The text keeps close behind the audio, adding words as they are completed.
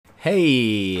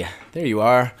Hey, there you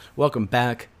are. Welcome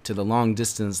back to the Long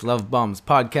Distance Love Bombs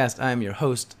podcast. I am your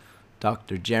host,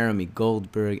 Dr. Jeremy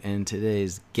Goldberg, and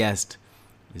today's guest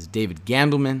is David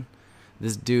Gandelman.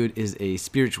 This dude is a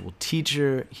spiritual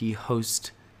teacher. He hosts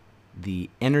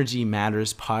the Energy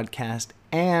Matters podcast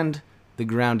and the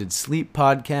Grounded Sleep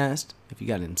podcast. If you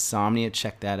got insomnia,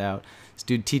 check that out. This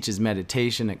dude teaches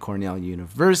meditation at Cornell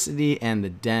University and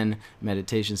the Den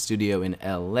Meditation Studio in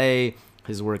LA.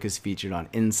 His work is featured on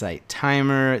Insight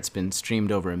Timer. It's been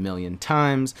streamed over 1 million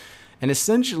times. And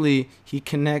essentially, he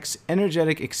connects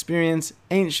energetic experience,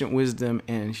 ancient wisdom,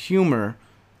 and humor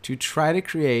to try to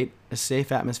create a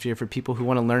safe atmosphere for people who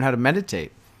want to learn how to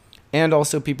meditate, and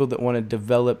also people that want to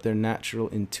develop their natural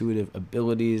intuitive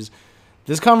abilities.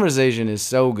 This conversation is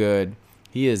so good.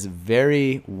 He is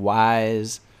very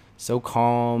wise, so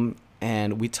calm,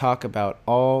 and we talk about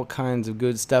all kinds of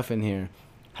good stuff in here.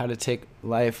 How to take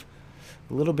life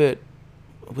how to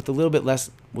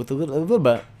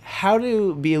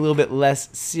be a little bit less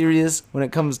serious when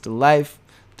it comes to life.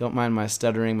 Don't mind my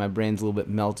stuttering. My brain's a little bit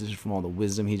melted from all the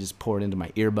wisdom he just poured into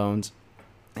my ear bones.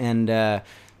 And talk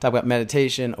about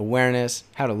meditation, awareness,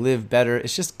 how to live better.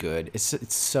 It's just good.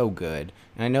 It's so good.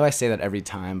 And I know I say that every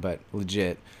time, but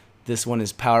legit, this one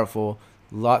is powerful.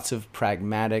 Lots of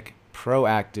pragmatic,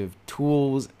 proactive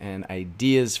tools and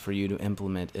ideas for you to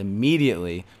implement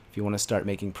immediately if you want to start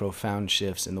making profound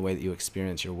shifts in the way that you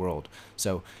experience your world.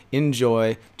 So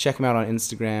enjoy. Check him out on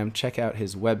Instagram. Check out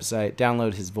his website.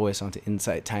 Download his voice onto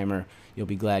Insight Timer. You'll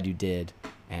be glad you did.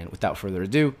 And without further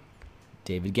ado,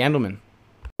 David Gandelman.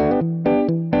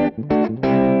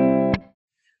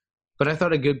 But I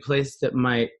thought a good place that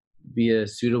might be a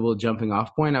suitable jumping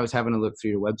off point, I was having a look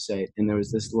through your website, and there was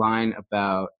this line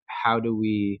about how do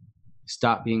we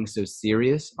stop being so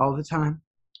serious all the time.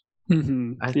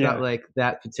 I thought like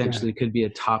that potentially could be a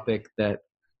topic that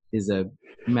is a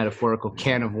metaphorical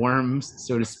can of worms,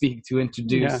 so to speak, to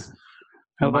introduce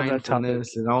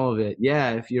mindfulness and all of it.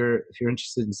 Yeah, if you're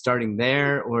interested in starting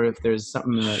there, or if there's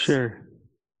something that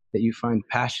you find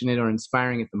passionate or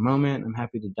inspiring at the moment, I'm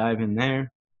happy to dive in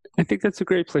there. I think that's a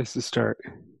great place to start.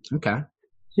 Okay.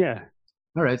 Yeah.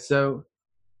 All right. So,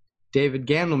 David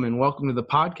Gandelman, welcome to the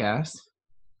podcast.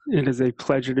 It is a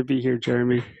pleasure to be here,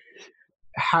 Jeremy.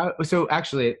 So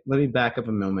actually, let me back up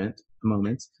a moment.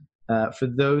 For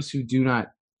those who do not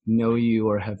know you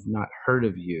or have not heard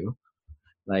of you,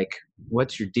 like,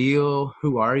 what's your deal?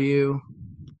 Who are you?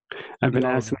 I've been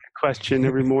asking that question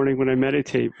every morning when I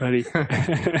meditate, buddy.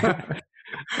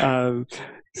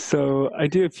 So I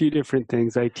do a few different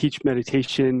things. I teach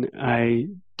meditation. I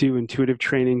do intuitive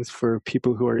trainings for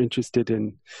people who are interested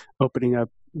in opening up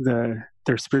their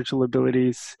spiritual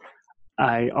abilities.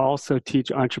 I also teach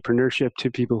entrepreneurship to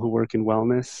people who work in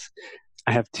wellness.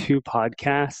 I have 2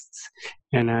 podcasts,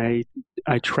 and I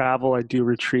travel, I do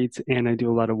retreats, and I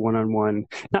do a lot of one-on-one,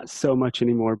 not so much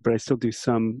anymore, but I still do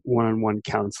some one-on-one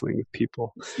counseling with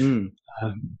people. So,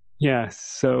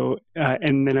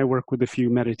 and then I work with a few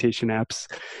meditation apps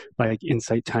like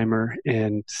Insight Timer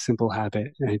and Simple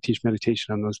Habit, and I teach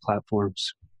meditation on those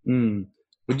platforms. Would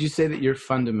you say that you're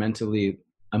fundamentally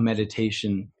a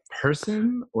meditation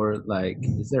person, or like,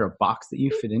 is there a box that you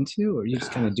fit into, or you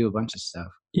just kind of do a bunch of stuff?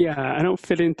 Yeah, I don't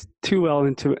fit in too well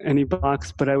into any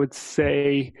box, but I would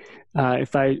say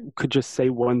if I could just say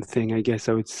one thing, I guess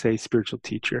I would say spiritual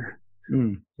teacher.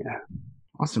 Yeah.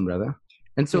 Awesome, brother.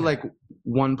 And so like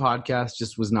one podcast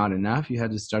just was not enough. You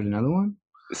had to start another one?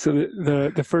 So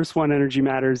the first one, Energy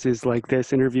Matters, is like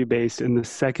this, interview based, and the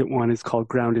second one is called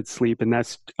Grounded Sleep, and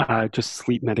that's just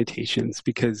sleep meditations,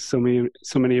 because so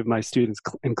many of my students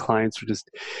and clients are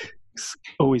just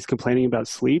always complaining about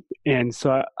sleep. And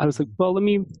so I was like, well, let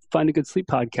me find a good sleep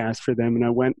podcast for them. And I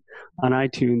went on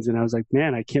iTunes and I was like,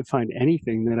 man, I can't find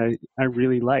anything that I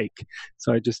really like.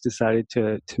 So I just decided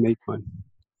to make one.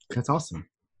 That's awesome.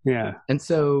 Yeah. And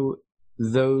so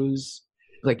those,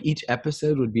 like, each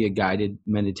episode would be a guided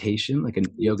meditation, like a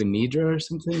yoga nidra or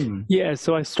something? Yeah.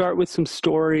 So I start with some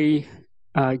story,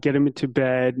 get them into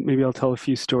bed. Maybe I'll tell a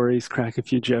few stories, crack a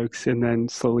few jokes, and then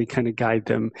slowly kind of guide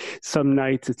them. Some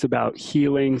nights it's about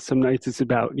healing. Some nights it's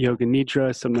about yoga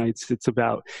nidra. Some nights it's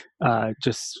about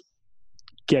just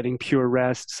getting pure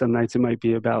rest. Some nights it might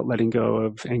be about letting go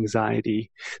of anxiety.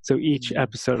 So each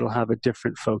episode will have a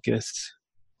different focus.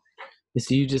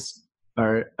 So you just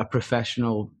are a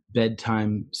professional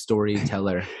bedtime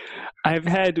storyteller. I've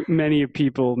had many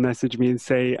people message me and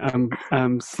say,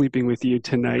 I'm sleeping with you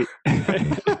tonight.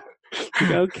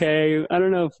 Okay, I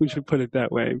don't know if we should put it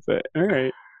that way, but all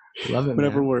right. Love it,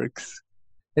 whatever man. Works.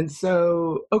 And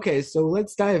so, okay, so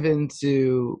let's dive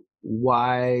into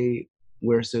why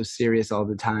we're so serious all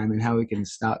the time and how we can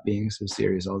stop being so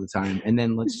serious all the time. And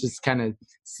then let's just kind of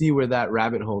see where that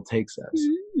rabbit hole takes us.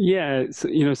 Yeah. So,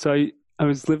 I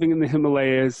was living in the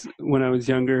Himalayas when I was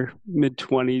younger,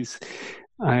 mid-20s.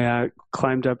 I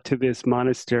climbed up to this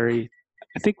monastery.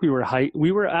 I think we were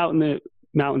out in the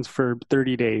mountains for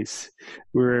 30 days.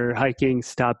 We were hiking,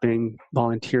 stopping,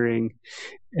 volunteering,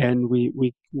 and we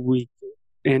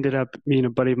ended up, me and a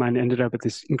buddy of mine ended up at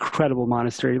this incredible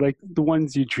monastery, like the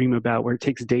ones you dream about, where it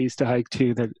takes days to hike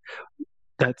to,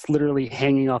 that's literally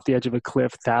hanging off the edge of a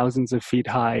cliff, thousands of feet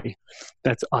high.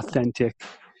 That's authentic.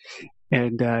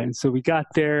 And so we got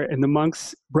there, and the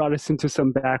monks brought us into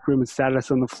some back room and sat us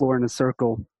on the floor in a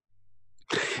circle.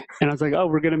 And I was like, oh,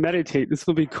 we're going to meditate. This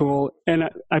will be cool. And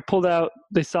I pulled out,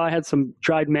 they saw I had some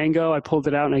dried mango. I pulled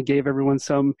it out and I gave everyone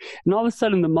some. And all of a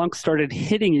sudden, the monks started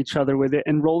hitting each other with it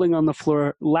and rolling on the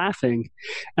floor laughing.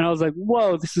 And I was like,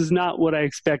 whoa, this is not what I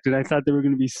expected. I thought they were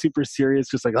going to be super serious,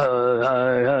 just like,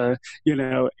 and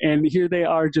here they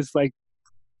are just like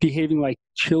behaving like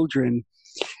children.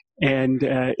 And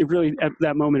it really, at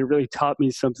that moment, it really taught me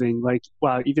something like,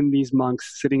 wow, even these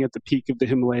monks sitting at the peak of the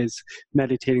Himalayas,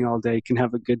 meditating all day, can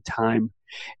have a good time.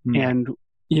 And,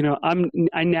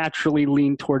 I naturally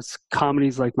lean towards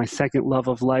comedies like my second love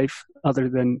of life, other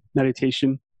than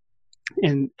meditation.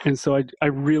 And so I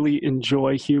really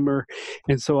enjoy humor.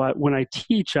 And so when I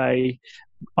teach, I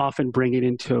often bring it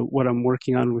into what I'm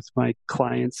working on with my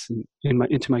clients and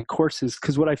into my courses.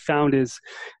 Because what I found is,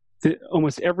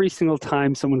 almost every single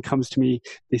time someone comes to me,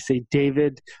 they say,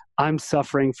 David, I'm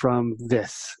suffering from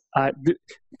this.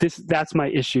 That's my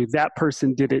issue. That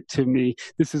person did it to me.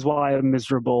 This is why I'm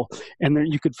miserable. And then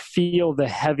you could feel the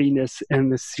heaviness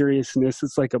and the seriousness.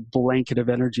 It's like a blanket of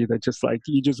energy that just like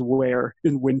you just wear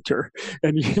in winter.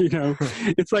 And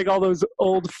it's like all those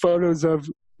old photos of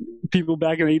people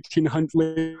back in late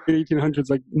 1800s,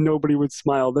 like nobody would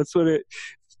smile. That's what it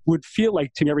would feel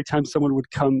like to me every time someone would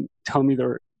come tell me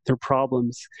their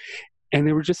problems. And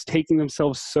they were just taking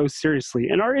themselves so seriously.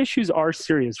 And our issues are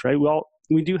serious, right? Well,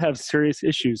 we do have serious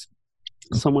issues.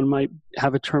 Someone might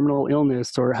have a terminal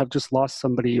illness or have just lost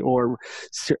somebody, or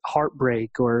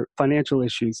heartbreak or financial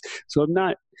issues. So I'm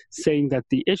not saying that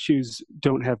the issues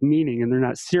don't have meaning and they're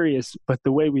not serious, but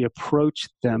the way we approach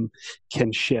them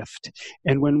can shift.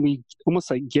 And when we almost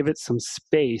like give it some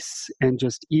space and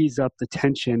just ease up the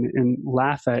tension and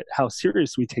laugh at how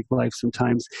serious we take life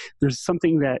sometimes, there's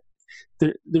something that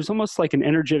there's almost like an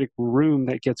energetic room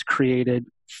that gets created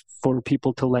for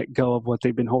people to let go of what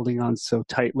they've been holding on so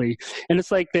tightly. And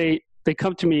it's like they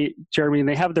come to me, Jeremy, and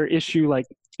they have their issue like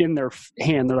in their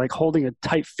hand. They're like holding a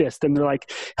tight fist and they're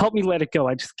like, help me let it go.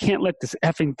 I just can't let this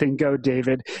effing thing go,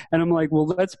 David. And I'm like, well,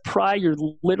 let's pry your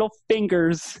little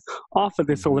fingers off of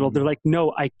this a little. They're like,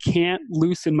 no, I can't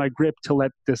loosen my grip to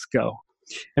let this go.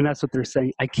 And that's what they're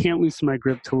saying. I can't loosen my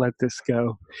grip to let this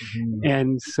go.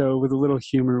 And so with a little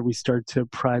humor, we start to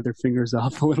pry their fingers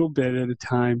off a little bit at a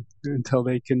time until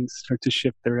they can start to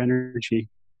shift their energy.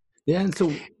 Yeah. And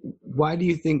so why do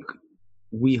you think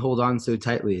we hold on so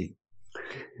tightly?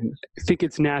 I think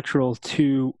it's natural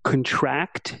to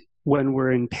contract when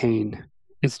we're in pain.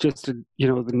 It's just, the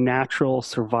natural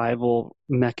survival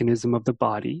mechanism of the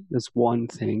body. That's one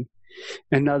thing.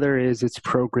 Another is it's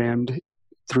programmed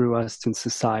through us in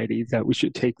society that we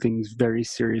should take things very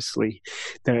seriously,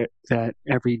 that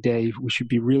every day we should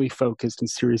be really focused and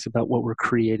serious about what we're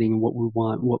creating and what we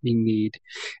want, what we need.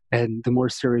 And the more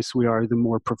serious we are, the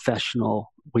more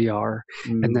professional we are.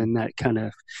 And then that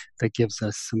gives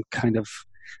us some kind of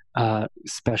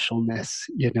specialness,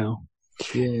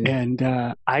 Yeah. And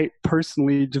I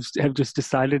personally have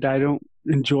decided I don't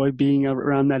enjoy being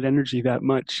around that energy that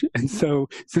much. And so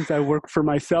since I work for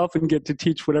myself and get to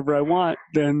teach whatever I want,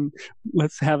 then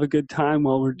let's have a good time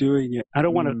while we're doing it. I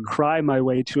don't want to cry my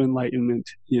way to enlightenment,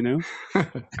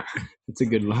 It's a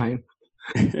good line.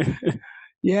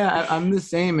 Yeah, I'm the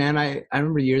same, man. I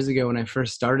remember years ago when I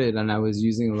first started and I was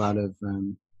using a lot of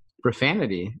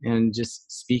profanity and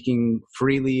just speaking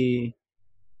freely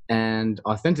and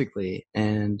authentically,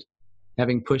 and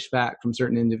having pushback from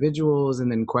certain individuals, and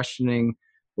then questioning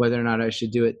whether or not I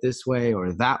should do it this way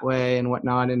or that way and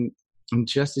whatnot. And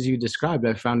just as you described,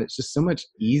 I found it's just so much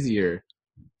easier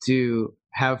to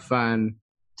have fun,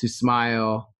 to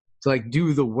smile, to like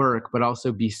do the work, but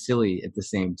also be silly at the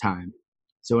same time.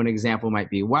 So an example might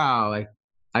be, wow,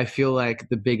 I feel like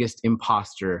the biggest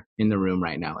imposter in the room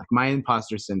right now. Like my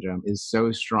imposter syndrome is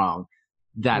so strong.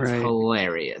 That's right.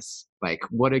 Hilarious. Like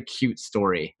what a cute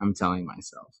story I'm telling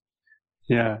myself.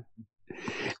 Yeah.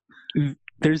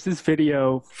 There's this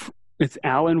video. It's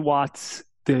Alan Watts,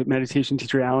 the meditation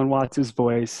teacher, Alan Watts'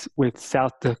 voice with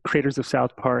the creators of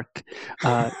South Park.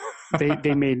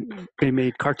 they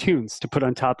made cartoons to put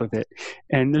on top of it,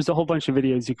 and there's a whole bunch of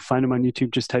videos. You can find them on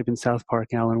YouTube. Just type in South Park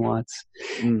Alan Watts,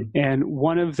 and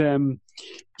one of them,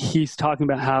 he's talking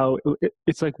about how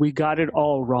it's like we got it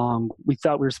all wrong. We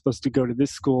thought we were supposed to go to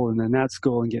this school and then that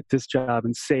school and get this job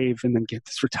and save and then get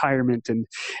this retirement, and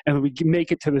we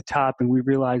make it to the top and we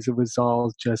realize it was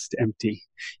all just empty.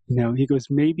 He goes,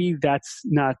 maybe that's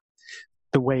not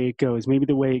the way it goes. Maybe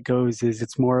the way it goes is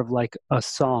it's more of like a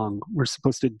song. We're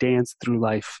supposed to dance through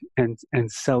life and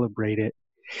celebrate it.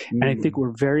 And I think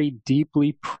we're very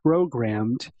deeply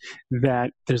programmed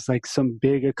that there's like some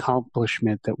big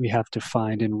accomplishment that we have to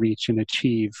find and reach and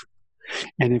achieve.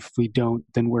 And if we don't,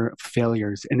 then we're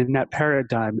failures. And in that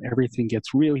paradigm, everything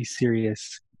gets really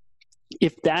serious.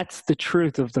 If that's the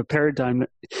truth of the paradigm,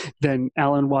 then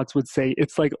Alan Watts would say,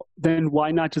 it's like, then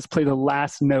why not just play the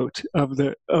last note of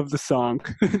the song?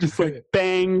 Just like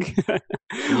bang.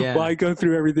 Yeah. Why go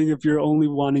through everything if you're only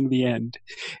wanting the end?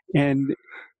 And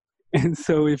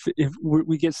so if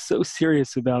we get so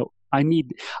serious about,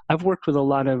 I've worked with a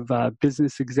lot of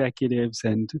business executives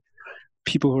and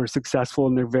people who are successful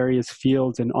in their various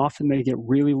fields, and often they get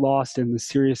really lost in the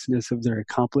seriousness of their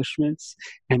accomplishments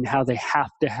and how they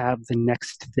have to have the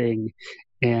next thing,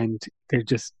 and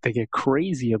they get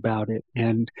crazy about it.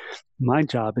 And my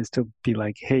job is to be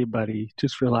like, hey buddy,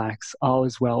 just relax, all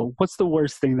is well. What's the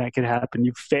worst thing that could happen?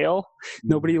 You fail,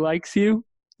 nobody likes you,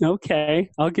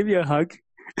 okay, I'll give you a hug.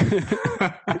 All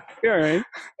right,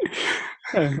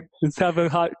 let's have a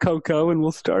hot cocoa and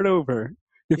we'll start over.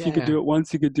 If you could do it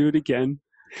once, you could do it again.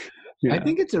 I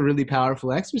think it's a really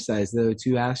powerful exercise, though,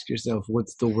 to ask yourself,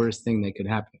 what's the worst thing that could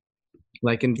happen?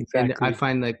 Like, and I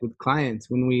find, like, with clients,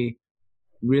 when we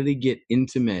really get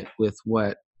intimate with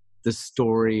what the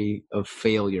story of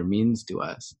failure means to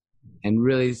us and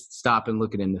really stop and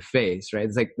look it in the face, right?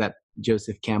 It's like that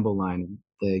Joseph Campbell line,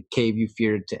 the cave you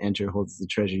feared to enter holds the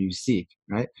treasure you seek,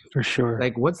 right? For sure.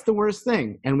 Like, what's the worst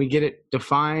thing? And we get it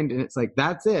defined, and it's like,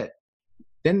 that's it.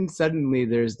 Then suddenly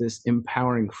there's this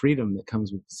empowering freedom that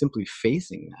comes with simply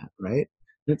facing that, right?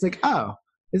 And it's like, oh,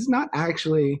 it's not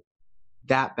actually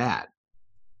that bad,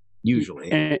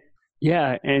 usually.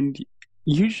 And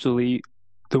usually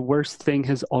the worst thing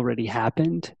has already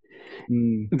happened.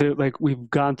 Like, we've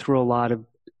gone through a lot of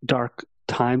dark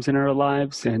times in our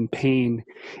lives and pain,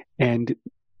 and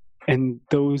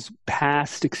those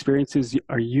past experiences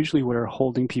are usually what are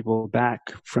holding people back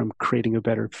from creating a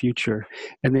better future,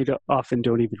 and they often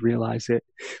don't even realize it.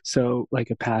 So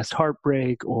like a past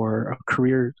heartbreak or a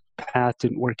career path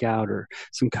didn't work out or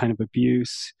some kind of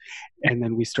abuse, and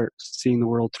then we start seeing the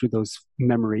world through those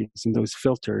memories and those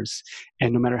filters,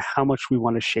 and no matter how much we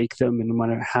want to shake them and no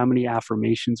matter how many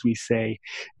affirmations we say,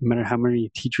 no matter how many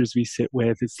teachers we sit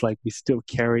with, it's like we still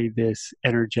carry this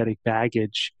energetic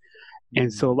baggage.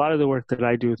 And so a lot of the work that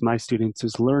I do with my students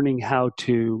is learning how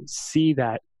to see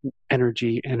that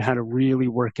energy and how to really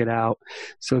work it out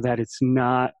so that it's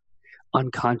not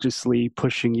unconsciously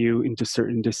pushing you into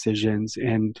certain decisions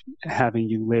and having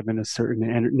you live in a certain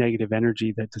negative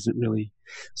energy that doesn't really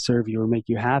serve you or make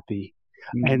you happy.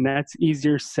 And that's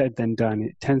easier said than done.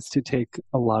 It tends to take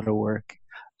a lot of work.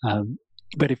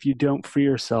 But if you don't free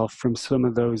yourself from some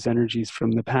of those energies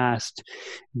from the past,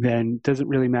 then it doesn't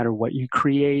really matter what you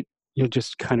create. You'll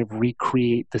just kind of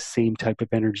recreate the same type of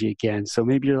energy again. So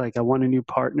maybe you're like, I want a new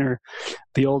partner.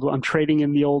 The old one, I'm trading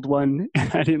in the old one.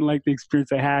 I didn't like the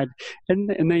experience I had.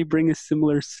 And they bring a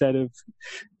similar set of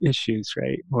issues,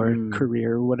 right? Or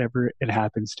career, whatever it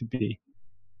happens to be.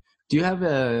 Do you have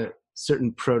a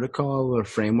certain protocol or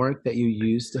framework that you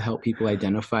use to help people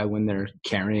identify when they're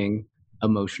carrying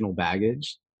emotional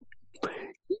baggage?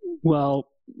 Well,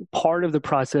 part of the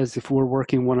process, if we're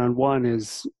working one-on-one,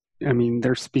 is, I mean,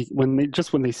 when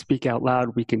they speak out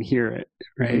loud, we can hear it,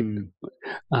 right?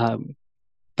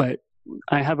 But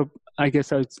I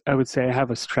guess I would say I have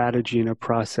a strategy and a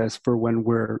process for when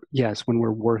we're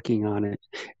working on it,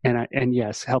 and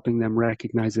yes, helping them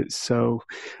recognize it. So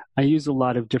I use a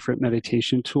lot of different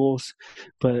meditation tools,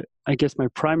 but I guess my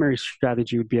primary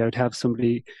strategy would be I would have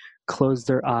somebody close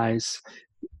their eyes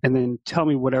and then tell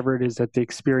me whatever it is that they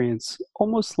experience,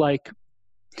 almost like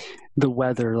the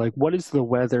weather. Like, what is the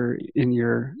weather in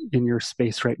your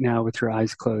space right now with your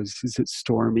eyes closed? Is it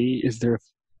stormy? Is there a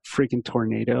freaking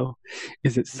tornado?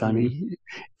 Is it sunny?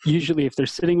 Usually if they're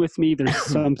sitting with me, there's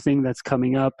something that's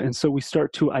coming up. And so we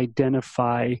start to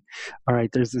identify, all right,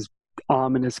 there's this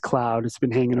ominous cloud. It's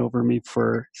been hanging over me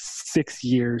for 6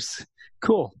 years.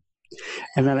 Cool.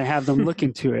 And then I have them look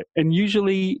into it. And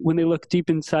usually when they look deep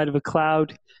inside of a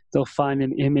cloud, they'll find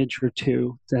an image or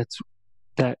two that's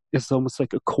that is almost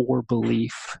like a core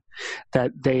belief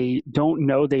that they don't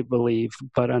know they believe,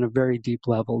 but on a very deep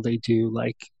level they do,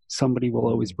 like somebody will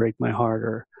always break my heart,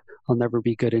 or I'll never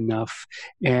be good enough.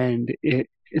 And it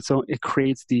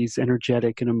creates these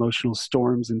energetic and emotional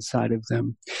storms inside of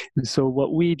them. And so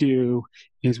what we do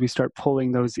is we start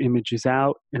pulling those images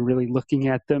out and really looking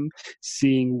at them,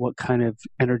 seeing what kind of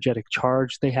energetic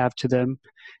charge they have to them,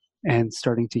 and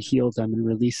starting to heal them and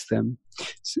release them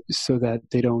so that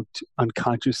they don't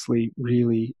unconsciously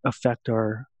really affect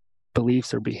our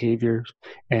beliefs or behaviors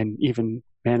and even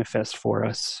manifest for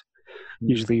us.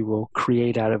 Usually we'll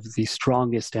create out of the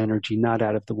strongest energy, not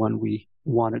out of the one we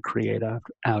want to create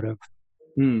out of.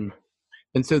 Mm.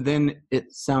 And so then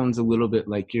it sounds a little bit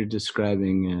like you're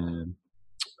describing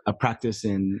a practice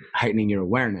in heightening your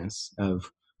awareness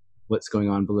of what's going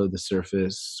on below the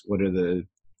surface. What are the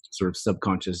sort of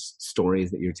subconscious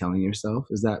stories that you're telling yourself?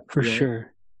 Is that for right?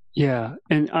 Sure? Yeah,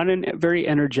 and on a very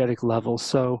energetic level.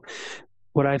 So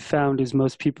what I've found is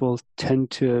most people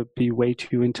tend to be way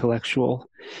too intellectual,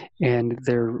 and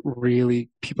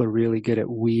people are really good at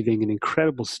weaving an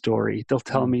incredible story. They'll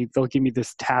give me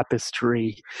this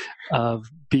tapestry of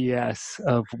BS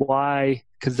of why,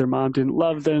 because their mom didn't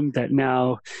love them, that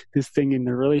now this thing in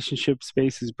their relationship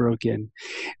space is broken.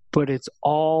 But it's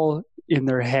all in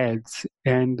their heads.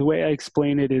 And the way I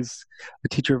explain it is, a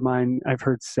teacher of mine I've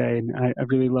heard say, and I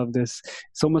really love this,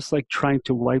 it's almost like trying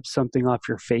to wipe something off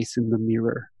your face in the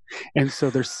mirror. And so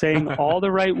they're saying all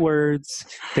the right words,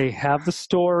 they have the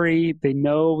story, they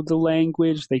know the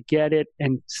language, they get it,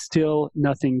 and still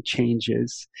nothing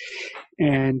changes.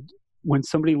 And when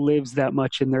somebody lives that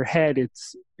much in their head,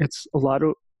 it's a lot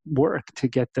of work to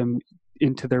get them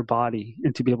into their body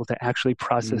and to be able to actually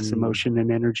process emotion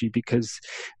and energy, because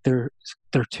they're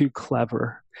too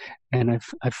clever. And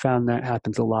I've found that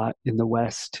happens a lot in the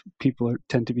West. People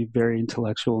tend to be very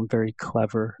intellectual and very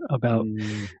clever about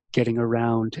getting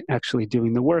around actually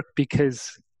doing the work,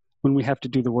 because when we have to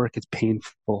do the work, it's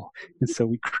painful. And so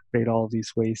we create all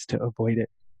these ways to avoid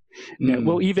it. Yeah,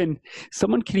 well, even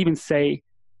someone could even say,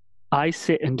 I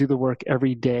sit and do the work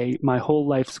every day. My whole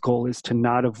life's goal is to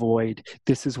not avoid.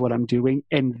 This is what I'm doing.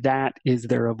 And that is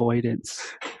their avoidance.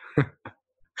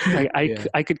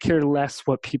 I could care less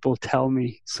what people tell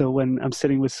me. So when I'm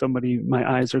sitting with somebody, my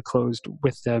eyes are closed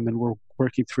with them and we're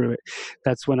working through it.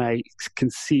 That's when I can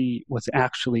see what's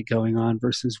actually going on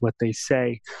versus what they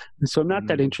say. And so I'm not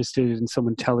that interested in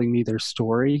someone telling me their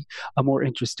story. I'm more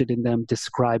interested in them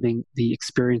describing the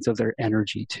experience of their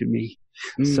energy to me.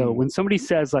 So when somebody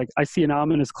says, like, I see an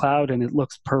ominous cloud and it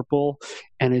looks purple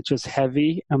and it's just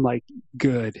heavy, I'm like,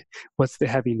 good. What's the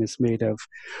heaviness made of?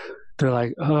 They're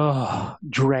like, oh,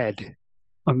 dread.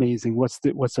 Amazing.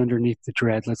 What's underneath the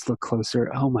dread? Let's look closer.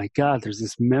 Oh my God, there's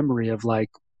this memory of, like,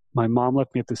 my mom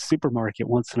left me at the supermarket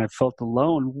once and I felt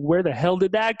alone. Where the hell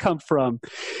did that come from?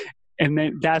 And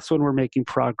then that's when we're making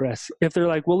progress. If they're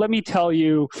like, well, let me tell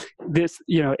you this,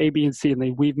 A, B, and C, and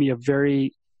they weave me a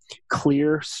very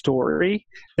clear story,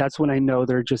 that's when I know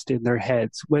they're just in their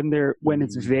heads. When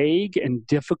it's vague and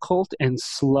difficult and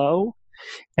slow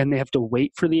and they have to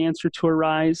wait for the answer to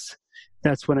arise,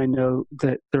 that's when I know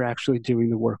that they're actually doing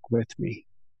the work with me.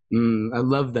 I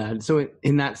love that. So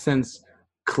in that sense,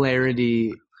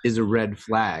 clarity is a red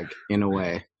flag in a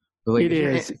way. But like,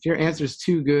 if your answer is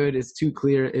too good, it's too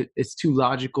clear, it's too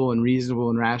logical and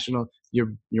reasonable and rational,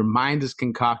 your mind has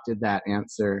concocted that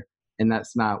answer, and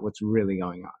that's not what's really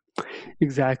going on.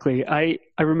 Exactly. I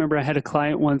remember I had a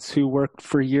client once who worked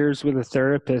for years with a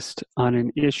therapist on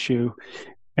an issue,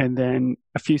 and then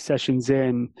a few sessions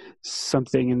in,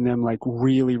 something in them like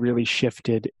really, really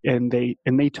shifted. And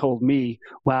they told me,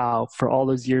 wow, for all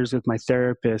those years with my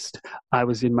therapist, I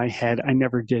was in my head. I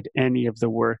never did any of the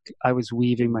work. I was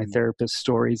weaving my therapist's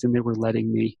stories and they were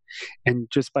letting me. And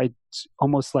just by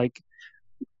almost like,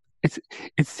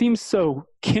 it seems so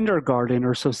kindergarten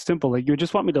or so simple. Like, you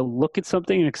just want me to look at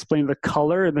something and explain the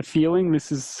color and the feeling.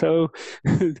 This is so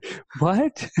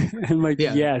what? And like,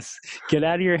 yes, get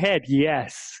out of your head.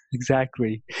 Yes,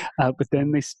 exactly. But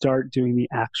then they start doing the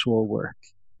actual work.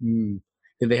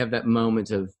 They have that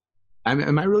moment of,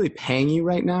 am I really paying you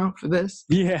right now for this?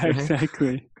 Yeah, right?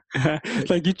 Exactly.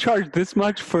 Like, you charge this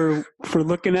much for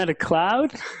looking at a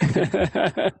cloud?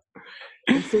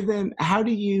 And so then how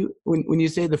do you, when you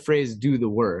say the phrase do the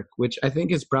work, which I think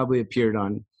has probably appeared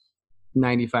on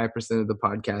 95% of the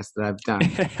podcasts that I've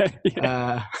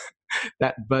done,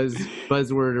 that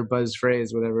buzzword or buzz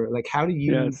phrase, whatever, like, how do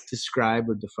you describe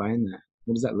or define that?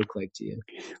 What does that look like to you?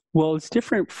 Well, it's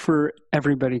different for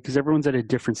everybody because everyone's at a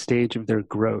different stage of their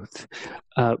growth.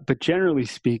 But generally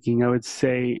speaking, I would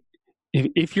say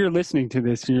if you're listening to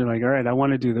this and you're like, all right, I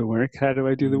want to do the work, how do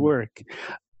I do the work?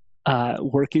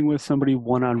 Working with somebody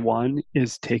one-on-one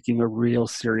is taking a real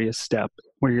serious step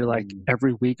where you're like,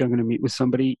 every week I'm going to meet with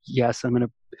somebody. Yes, I'm going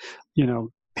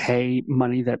to, pay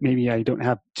money that maybe I don't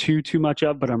have too much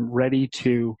of, but I'm ready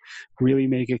to really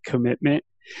make a commitment.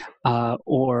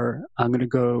 Or I'm going to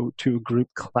go to a group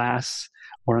class,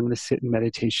 or I'm going to sit in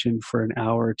meditation for an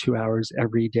hour or 2 hours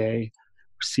every day,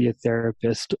 see a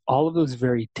therapist. All of those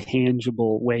very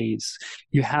tangible ways.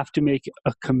 You have to make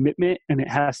a commitment, and it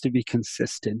has to be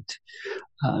consistent.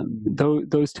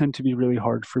 Those tend to be really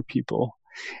hard for people.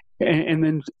 And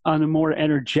then on a more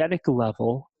energetic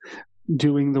level,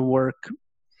 doing the work,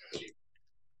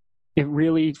 it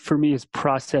really, for me, is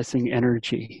processing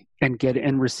energy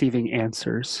and receiving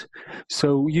answers.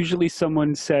 So usually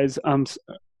someone says,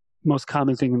 most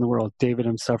common thing in the world, David,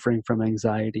 I'm suffering from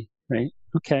anxiety, right?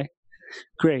 Okay,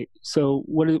 great. So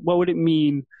what would it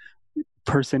mean,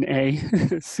 person A,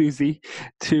 Susie,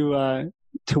 to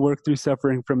work through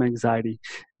suffering from anxiety?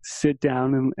 Sit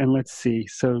down and let's see.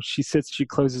 So she sits, she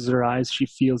closes her eyes, she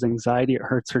feels anxiety, it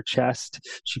hurts her chest,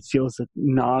 she feels a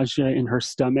nausea in her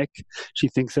stomach, she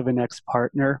thinks of an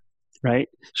ex-partner, right?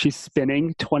 She's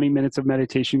spinning, 20 minutes of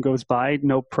meditation goes by,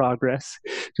 no progress,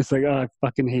 just like, oh, I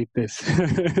fucking hate this.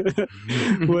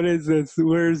 What is this?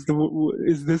 Is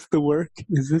this the work?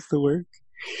 Is this the work?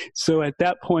 So at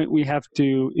that point, we have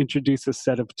to introduce a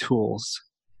set of tools.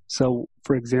 So,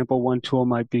 for example, one tool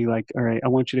might be like, all right, I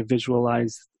want you to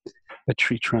visualize a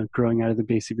tree trunk growing out of the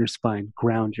base of your spine.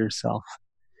 Ground yourself.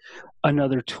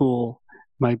 Another tool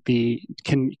might be,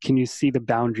 can you see the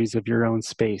boundaries of your own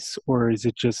space? Or is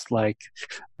it just like,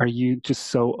 are you just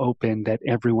so open that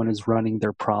everyone is running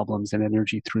their problems and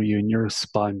energy through you and you're a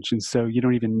sponge? And so you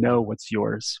don't even know what's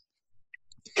yours.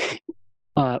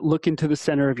 Look into the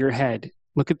center of your head.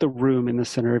 Look at the room in the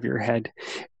center of your head.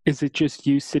 Is it just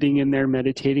you sitting in there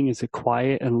meditating? Is it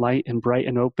quiet and light and bright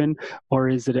and open? Or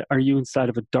are you inside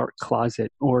of a dark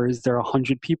closet? Or is there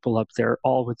 100 people up there,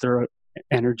 all with their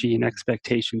energy and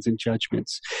expectations and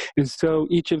judgments? And so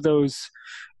each of those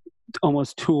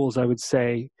almost tools, I would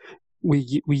say,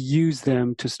 we use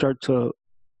them to start to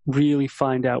really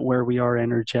find out where we are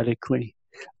energetically.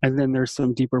 And then there's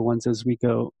some deeper ones as we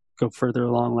go further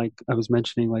along, like I was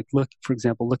mentioning, like for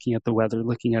example, looking at the weather,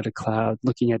 looking at a cloud,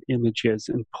 looking at images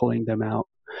and pulling them out.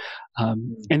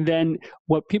 And then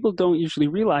what people don't usually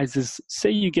realize is, say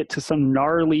you get to some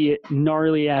gnarly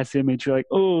ass image, you're like,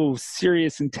 oh,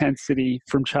 serious intensity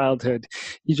from childhood.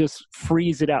 You just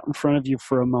freeze it out in front of you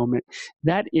for a moment.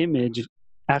 That image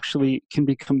actually can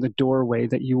become the doorway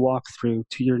that you walk through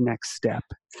to your next step,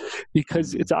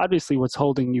 because it's obviously what's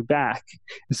holding you back.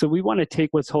 And so we want to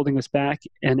take what's holding us back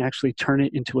and actually turn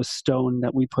it into a stone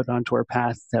that we put onto our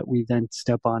path that we then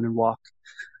step on and walk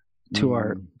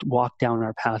down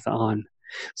our path on.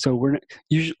 So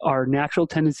our natural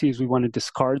tendency is we want to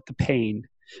discard the pain,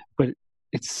 but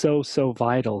it's so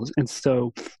vital. And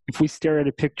so if we stare at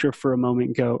a picture for a moment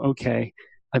and go, okay,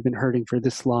 I've been hurting for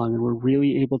this long, and we're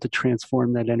really able to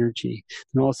transform that energy.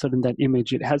 And all of a sudden that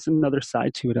image, it has another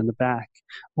side to it on the back,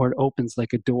 or it opens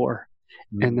like a door.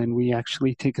 And then we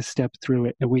actually take a step through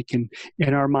it, and we can,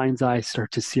 in our mind's eye,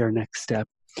 start to see our next step.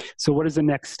 So what does the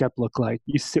next step look like?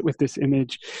 You sit with this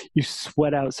image, you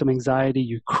sweat out some anxiety,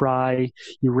 you cry,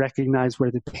 you recognize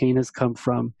where the pain has come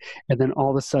from. And then all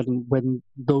of a sudden, when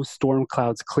those storm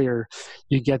clouds clear,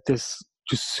 you get this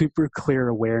just super clear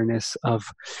awareness of,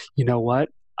 you know what?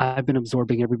 I've been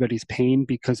absorbing everybody's pain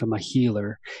because I'm a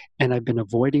healer, and I've been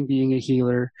avoiding being a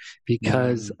healer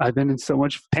because I've been in so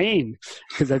much pain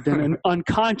because I've been an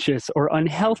unconscious or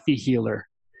unhealthy healer.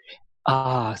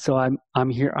 So I'm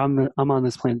here. I'm on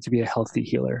this planet to be a healthy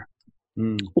healer.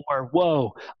 Or,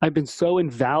 whoa, I've been so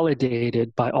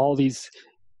invalidated by all these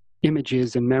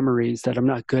images and memories that I'm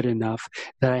not good enough,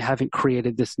 that I haven't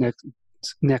created this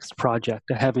next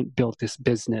project. I haven't built this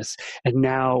business. And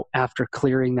now, after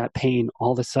clearing that pain,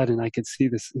 all of a sudden I could see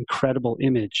this incredible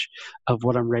image of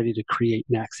what I'm ready to create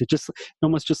next. It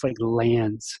almost just like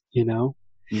lands,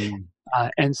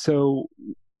 and so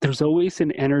there's always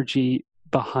an energy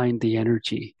behind the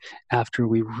energy after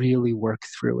we really work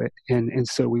through it. And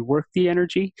so we work the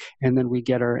energy, and then we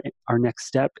get our next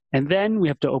step. And then we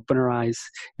have to open our eyes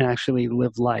and actually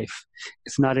live life.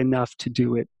 It's not enough to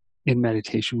do it in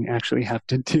meditation. We actually have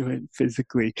to do it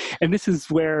physically. And this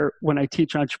is where, when I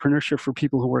teach entrepreneurship for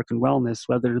people who work in wellness,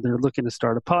 whether they're looking to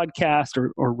start a podcast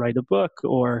or write a book,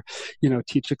 or,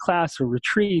 teach a class or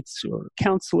retreats or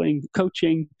counseling,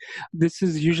 coaching, this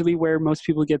is usually where most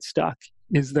people get stuck.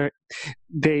 is that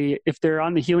if they're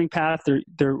on the healing path,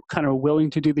 they're kind of willing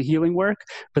to do the healing work,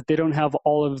 but they don't have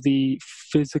all of the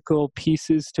physical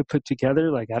pieces to put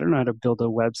together. Like, I don't know how to build a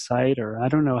website, or I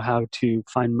don't know how to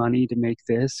find money to make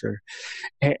this,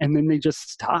 and then they just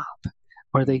stop,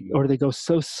 or they go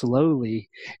so slowly.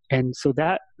 And so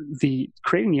that the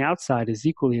creating the outside is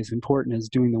equally as important as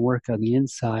doing the work on the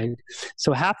inside.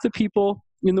 So half the people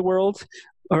in the world,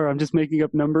 or I'm just making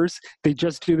up numbers, they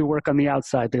just do the work on the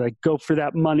outside. They like go for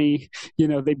that money,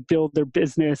 they build their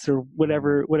business or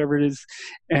whatever it is.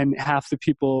 And half the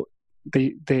people,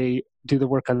 they do the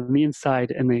work on the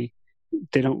inside, and they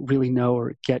don't really know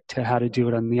or get to how to do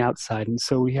it on the outside. And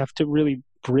so we have to really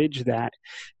bridge that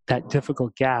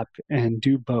difficult gap and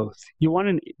do both. You want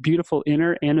a beautiful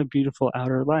inner and a beautiful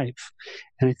outer life.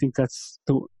 And I think that's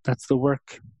the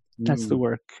work. That's the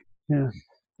work. Yeah.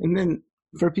 And then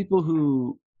for people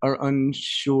who are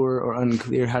unsure or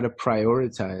unclear how to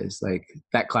prioritize, like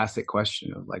that classic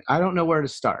question of like, I don't know where to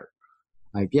start.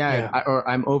 Like, or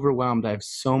I'm overwhelmed. I have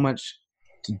so much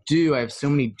to do. I have so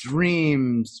many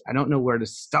dreams. I don't know where to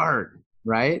start,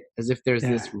 right? As if there's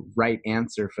this right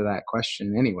answer for that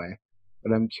question anyway.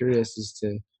 But I'm curious as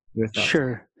to your thoughts.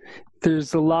 Sure.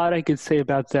 There's a lot I could say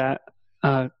about that.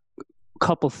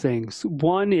 Couple things.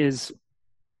 One is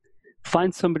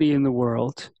find somebody in the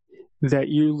world that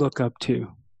you look up to.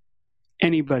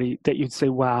 Anybody that you'd say,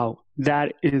 wow,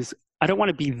 that is, I don't want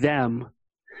to be them,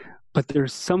 but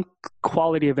there's some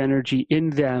quality of energy in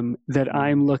them that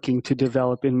I'm looking to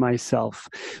develop in myself.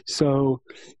 So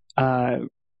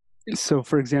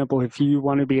for example, if you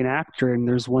want to be an actor and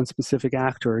there's one specific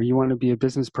actor, or you want to be a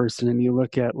business person and you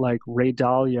look at like Ray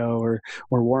Dalio or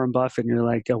Warren Buffett, and you're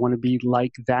like, I want to be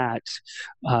like that.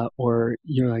 Or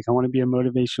you're like, I want to be a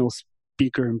motivational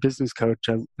speaker and business coach.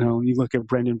 You look at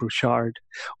Brendan Burchard,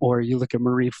 or you look at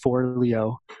Marie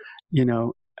Forleo,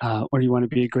 or you want to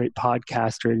be a great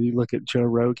podcaster and you look at Joe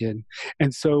Rogan.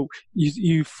 And so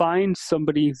you find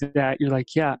somebody that you're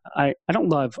like, yeah, I don't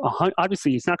love,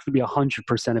 obviously it's not going to be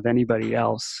 100% of anybody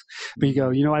else, but you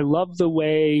go, I love the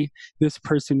way this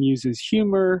person uses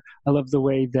humor. I love the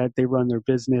way that they run their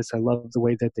business. I love the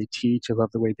way that they teach. I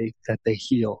love the way that they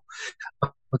heal.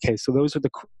 Okay, so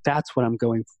that's what I'm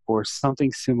going for,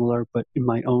 something similar, but in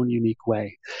my own unique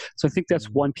way. So I think that's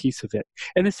one piece of it.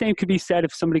 And the same could be said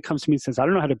if somebody comes to me and says, I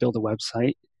don't know how to build a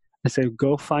website. I say,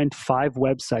 go find 5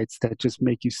 websites that just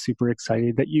make you super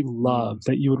excited, that you love,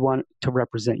 that you would want to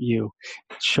represent you.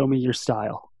 Show me your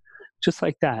style. Just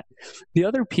like that. The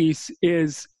other piece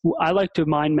is I like to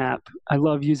mind map. I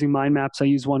love using mind maps. I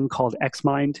use one called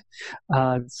Xmind.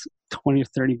 It's $20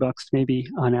 or $30 maybe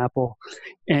on Apple.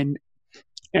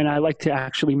 And I like to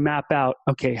actually map out,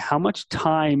 okay, how much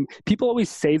time, people always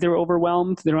say they're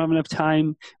overwhelmed, they don't have enough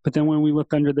time, but then when we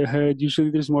look under the hood,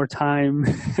 usually there's more time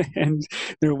and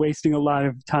they're wasting a lot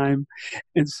of time.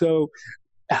 And so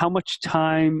how much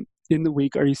time in the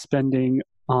week are you spending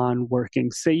on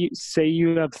working? Say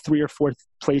you have 3 or 4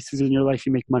 places in your life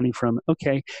you make money from.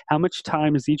 Okay, how much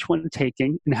time is each one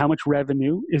taking, and how much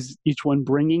revenue is each one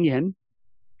bringing in?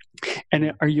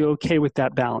 And are you okay with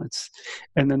that balance?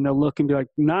 And then they'll look and be like,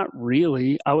 not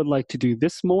really. I would like to do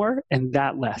this more and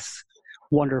that less.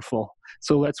 Wonderful.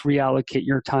 So let's reallocate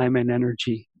your time and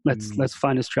energy. Let's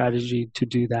find a strategy to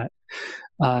do that.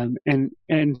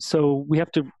 And so we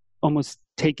have to almost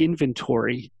take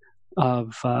inventory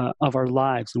of our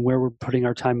lives and where we're putting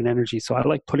our time and energy. So I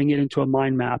like putting it into a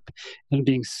mind map and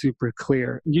being super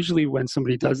clear. Usually when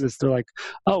somebody does this, they're like,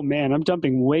 oh man, I'm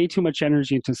dumping way too much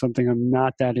energy into something I'm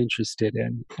not that interested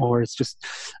in, or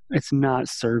it's not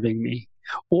serving me.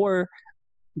 Or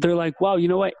they're like, wow, you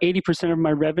know what? 80% of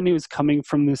my revenue is coming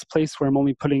from this place where I'm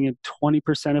only putting in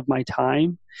 20% of my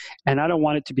time. And I don't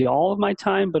want it to be all of my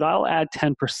time, but I'll add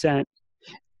 10%.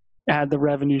 Add the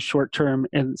revenue short term,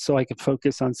 and so I could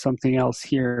focus on something else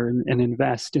here and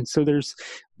invest. And so there's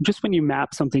just, when you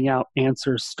map something out,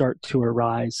 answers start to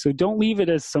arise. So don't leave it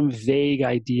as some vague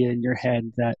idea in your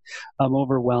head that I'm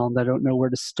overwhelmed, I don't know where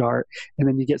to start, and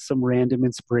then you get some random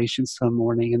inspiration some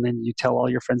morning, and then you tell all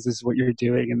your friends this is what you're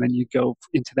doing, and then you go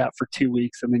into that for 2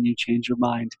 weeks, and then you change your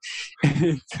mind.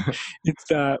 It's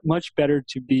much better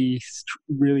to be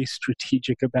really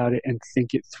strategic about it and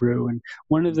think it through. And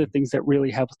one of the things that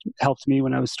really helped me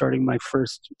when I was starting my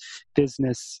first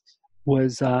business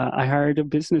was I hired a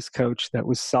business coach that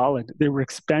was solid. They were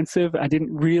expensive. I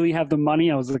didn't really have the money.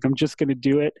 I was like, I'm just going to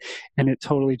do it. And it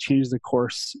totally changed the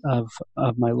course of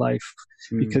my life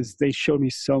because they showed me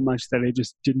so much that I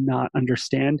just did not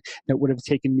understand that would have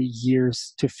taken me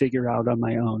years to figure out on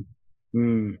my own.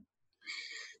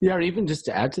 Yeah, or even just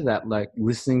to add to that, like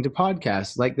listening to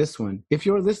podcasts like this one. If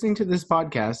you're listening to this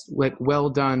podcast, like, well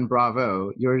done,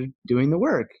 bravo. You're doing the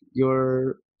work.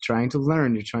 You're trying to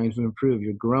learn. You're trying to improve.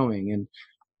 You're growing. And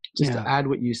just to Yeah. add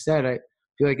what you said, I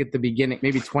feel like at the beginning,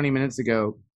 maybe 20 minutes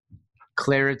ago,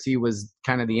 clarity was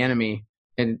kind of the enemy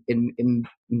in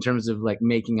terms of like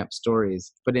making up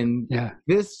stories. But in Yeah.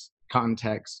 this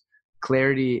context,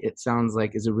 clarity, it sounds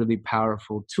like, is a really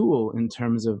powerful tool in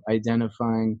terms of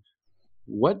identifying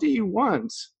what do you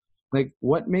want? Like,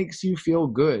 what makes you feel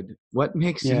good? What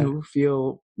makes Yeah. you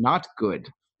feel not good?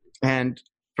 And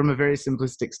from a very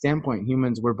simplistic standpoint,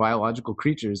 humans, we're biological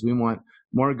creatures. We want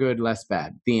more good, less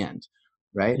bad, the end,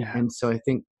 right? Yeah. And so I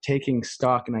think taking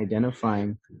stock and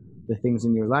identifying the things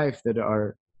in your life that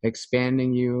are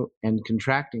expanding you and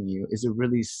contracting you is a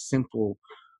really simple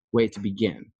way to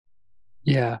begin.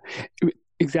 Yeah,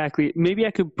 exactly. Maybe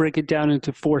I could break it down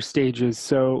into 4 stages.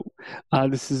 So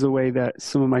this is a way that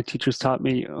some of my teachers taught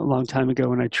me a long time ago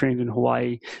when I trained in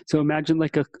Hawaii. So imagine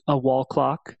like a wall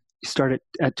clock. You start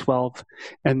at 12,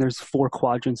 and there's 4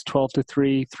 quadrants: 12 to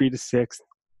 3, 3 to 6,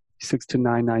 6 to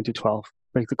 9, 9 to 12.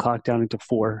 Break the clock down into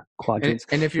 4 quadrants.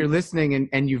 And if you're listening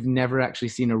and you've never actually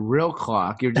seen a real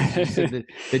clock, you're just used to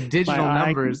the digital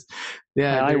numbers.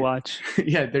 My eye watch.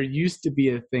 Yeah, there used to be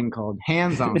a thing called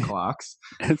hands-on clocks.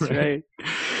 That's right.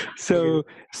 So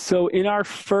in our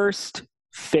first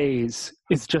phase,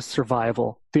 it's just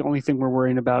survival. The only thing we're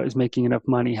worrying about is making enough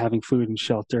money, having food and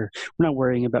shelter. We're not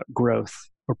worrying about growth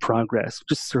or progress,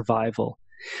 just survival.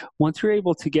 Once you're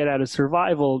able to get out of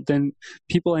survival, then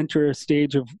people enter a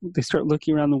stage of, they start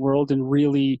looking around the world and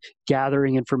really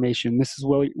gathering information. This is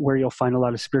where you'll find a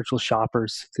lot of spiritual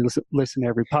shoppers. They listen to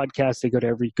every podcast, they go to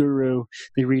every guru,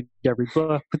 they read every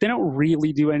book, but they don't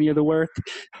really do any of the work.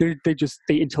 They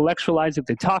intellectualize it,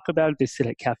 they talk about it, they sit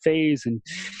at cafes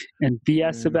and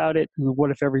BS about it.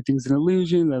 What if everything's an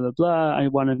illusion? Blah, blah, blah. I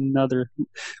want another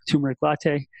turmeric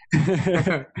latte,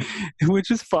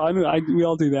 which is fun. We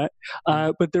all do that.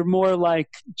 But they're more like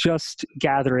just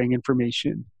gathering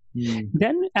information.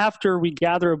 Then after we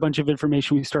gather a bunch of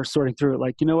information, we start sorting through it.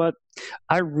 Like, you know what?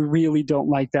 I really don't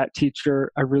like that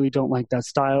teacher. I really don't like that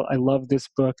style. I love this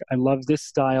book. I love this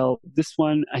style. This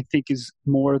one I think is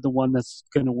more the one that's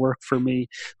going to work for me.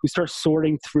 We start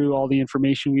sorting through all the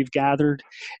information we've gathered,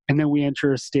 and then we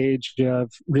enter a stage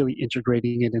of really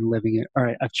integrating it and living it. All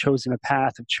right, I've chosen a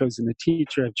path. I've chosen a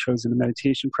teacher. I've chosen a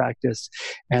meditation practice,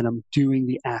 and I'm doing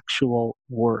the actual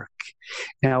work.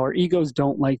 Now, our egos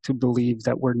don't like to believe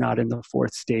that we're not in the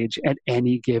 4th stage at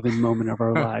any given moment of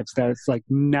our lives. That's like,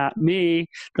 not me.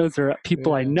 Those are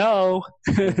people I know,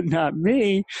 not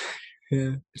me.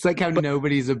 Yeah. It's like how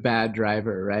nobody's a bad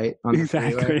driver, right? On the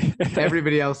freeway.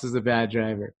 Everybody else is a bad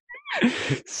driver.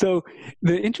 So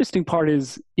the interesting part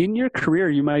is, in your career,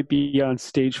 you might be on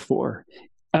stage 4.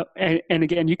 And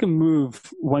again, you can move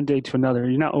one day to another.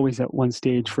 You're not always at one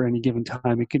stage for any given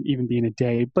time. It could even be in a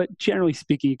day. But generally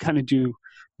speaking, you kind of do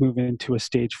move into a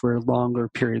stage for longer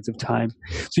periods of time.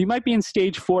 So you might be in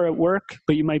stage 4 at work,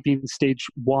 but you might be in stage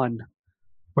 1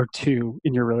 or 2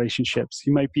 in your relationships.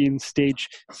 You might be in stage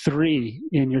 3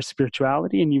 in your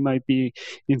spirituality, and you might be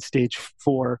in stage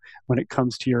 4 when it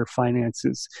comes to your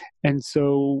finances. And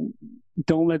so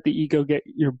don't let the ego get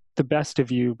the best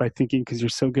of you by thinking, because you're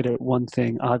so good at one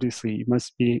thing, obviously you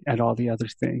must be at all the other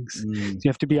things. So you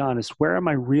have to be honest. Where am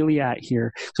I really at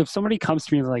here? So if somebody comes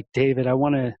to me and they're like, David, I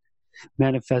want to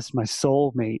manifest my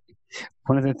soulmate,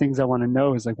 one of the things I want to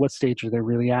know is, like, what stage are they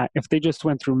really at? If they just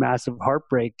went through massive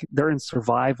heartbreak, they're in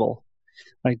survival.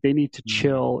 Like, they need to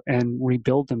chill and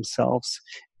rebuild themselves.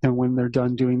 And when they're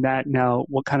done doing that, now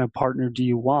what kind of partner do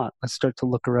you want? Let's start to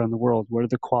look around the world. What are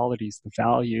the qualities, the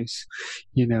values?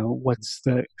 Do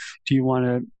you want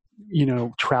to,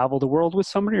 travel the world with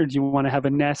somebody, or do you want to have a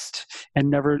nest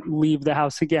and never leave the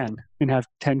house again and have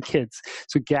 10 kids?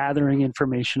 So gathering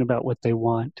information about what they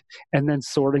want, and then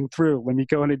sorting through. When you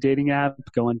go on a dating app,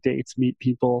 go on dates, meet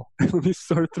people, let me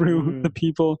sort through the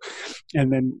people,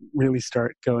 and then really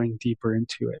start going deeper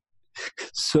into it.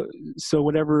 So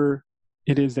whatever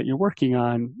it is that you're working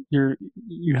on,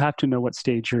 you have to know what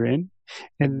stage you're in,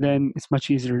 and then it's much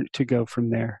easier to go from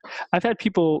there. I've had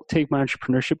people take my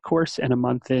entrepreneurship course and a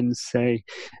month in say,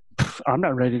 I'm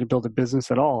not ready to build a business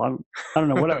at all. I don't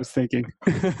know what I was thinking.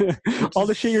 All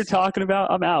the shit you're talking about,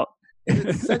 I'm out.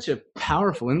 It's such a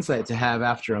powerful insight to have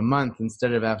after a month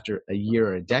instead of after a year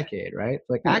or a decade, right?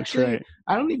 Like, actually, right.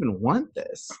 I don't even want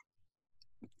this.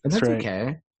 And that's right.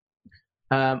 Okay.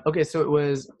 Okay, so it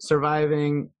was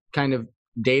surviving, kind of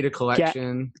data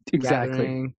collection, exactly.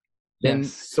 Gathering, then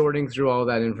sorting through all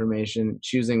that information,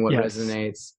 choosing what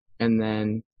resonates, and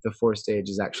then the 4th stage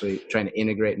is actually trying to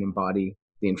integrate and embody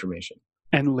the information.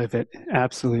 And live it.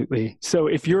 Absolutely. So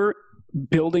if you're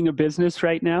building a business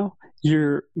right now,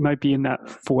 you might be in that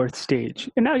fourth stage.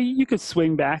 And now you could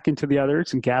swing back into the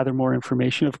others and gather more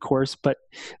information, of course, but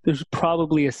there's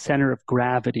probably a center of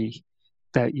gravity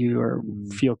that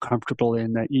feel comfortable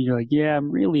in, that you're like, yeah,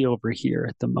 I'm really over here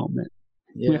at the moment.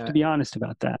 Yeah. We have to be honest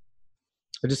about that.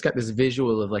 I just got this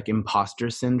visual of like imposter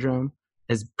syndrome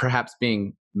as perhaps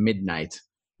being midnight,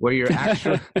 where you're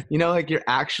actually, like you're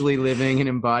actually living and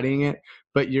embodying it,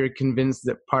 but you're convinced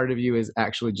that part of you is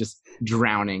actually just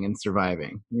drowning and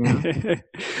surviving.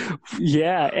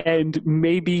 Yeah, and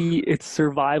maybe it's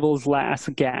survival's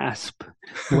last gasp,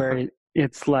 where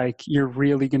it's like you're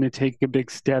really going to take a big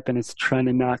step and it's trying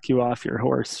to knock you off your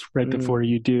horse right before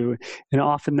you do. And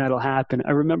often that'll happen.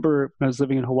 I remember when I was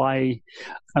living in Hawaii,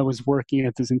 I was working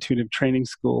at this intuitive training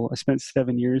school. I spent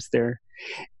 7 years there.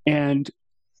 And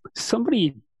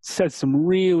somebody said some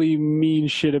really mean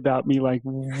shit about me, like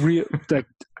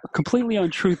completely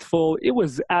untruthful. It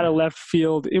was out of left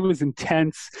field. It was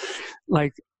intense.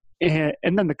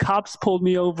 And then the cops pulled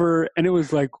me over, and it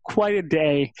was like quite a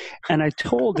day. And I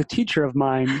told a teacher of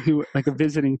mine, who, like a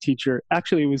visiting teacher,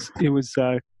 actually it was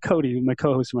Cody, my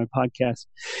co-host of my podcast.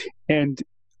 And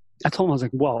I told him, I was like,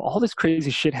 whoa, all this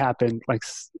crazy shit happened. Like,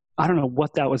 I don't know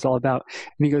what that was all about.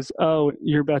 And he goes, oh,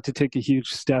 you're about to take a huge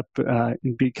step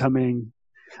in becoming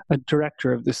a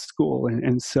director of this school.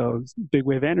 And so big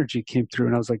wave energy came through,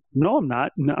 and I was like, no, I'm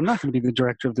not. No, I'm not going to be the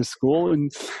director of this school.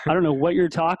 And I don't know what you're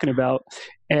talking about.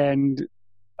 And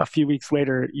a few weeks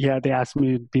later, they asked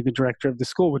me to be the director of the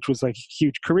school, which was like a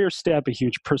huge career step, a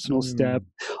huge personal step,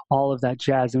 all of that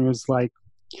jazz. And it was like,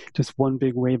 just one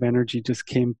big wave energy just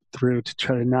came through to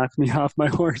try to knock me off my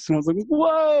horse. And I was like,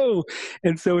 whoa.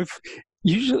 And so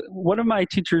usually one of my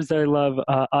teachers that I love,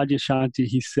 Adyashanti,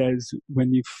 he says,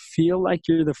 when you feel like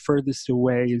you're the furthest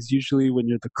away is usually when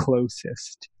you're the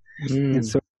closest. And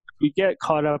so we get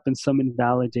caught up in some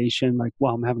invalidation, like,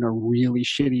 wow, I'm having a really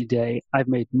shitty day. I've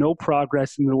made no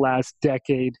progress in the last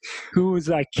decade. Who was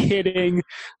I kidding?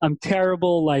 I'm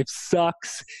terrible. Life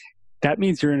sucks. That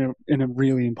means you're in a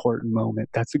really important moment.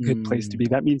 That's a good place to be.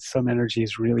 That means some energy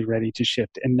is really ready to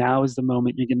shift. And now is the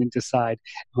moment you're going to decide,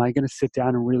 am I going to sit down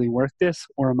and really work this,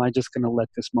 or am I just going to let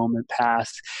this moment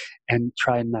pass and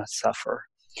try and not suffer?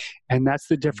 And that's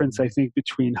the difference, I think,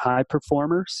 between high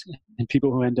performers and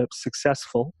people who end up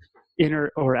successful,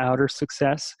 inner or outer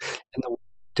success, and the ones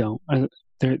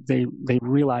who don't. They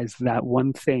realize that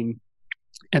one thing,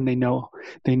 and they know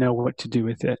what to do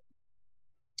with it.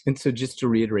 And so just to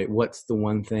reiterate, what's the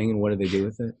one thing and what do they do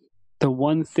with it? The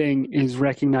one thing is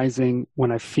recognizing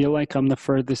when I feel like I'm the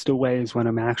furthest away is when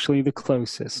I'm actually the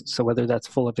closest. So whether that's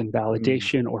full of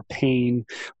invalidation or pain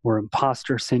or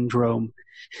imposter syndrome,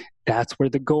 that's where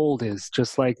the gold is.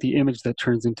 Just like the image that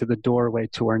turns into the doorway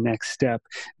to our next step.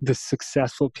 The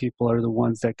successful people are the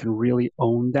ones that can really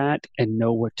own that and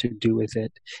know what to do with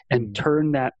it and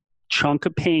turn that chunk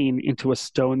of pain into a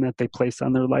stone that they place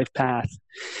on their life path.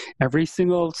 Every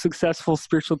single successful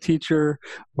spiritual teacher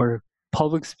or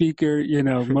public speaker,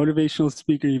 motivational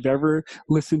speaker you've ever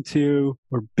listened to,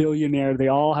 or billionaire, they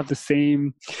all have the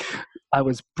same, I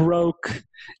was broke,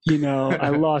 I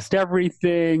lost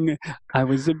everything, I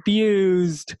was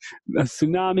abused, a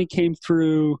tsunami came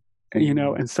through,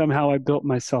 and somehow I built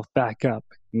myself back up.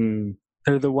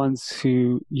 They're the ones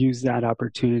who use that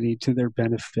opportunity to their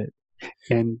benefit.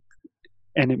 And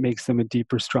it makes them a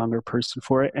deeper, stronger person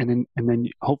for it. And then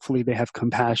hopefully they have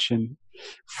compassion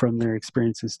from their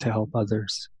experiences to help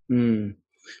others.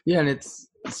 Yeah, and it's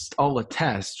all a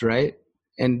test, right?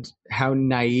 And how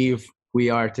naive we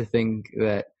are to think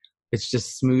that it's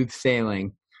just smooth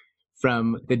sailing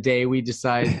from the day we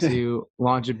decide to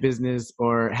launch a business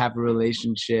or have a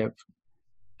relationship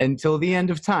until the end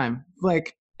of time.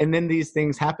 And then these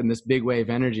things happen, this big wave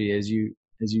energy, as you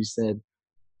said.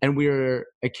 And we're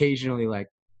occasionally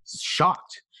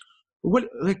shocked. What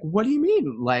do you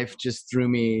mean life just threw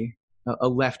me a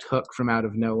left hook from out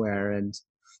of nowhere and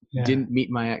didn't meet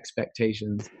my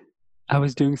expectations? I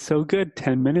was doing so good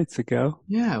 10 minutes ago.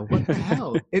 Yeah, what the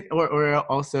hell? Or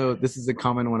also, this is a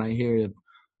common one I hear,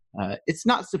 it's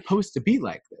not supposed to be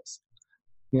like this.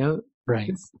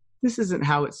 Right. This isn't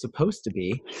how it's supposed to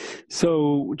be.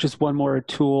 So just one more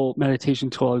meditation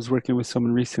tool. I was working with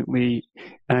someone recently,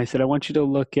 and I said, I want you to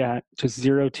look at just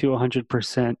 0 to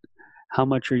 100%. How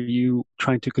much are you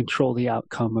trying to control the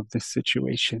outcome of this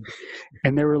situation?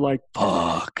 And they were like,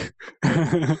 fuck,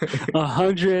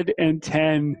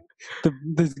 110.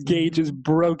 The gauge is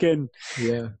broken.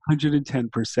 Yeah.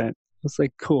 110%. I was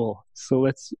like, cool. So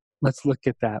let's look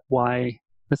at that. Why?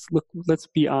 Let's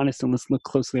be honest and let's look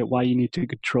closely at why you need to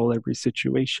control every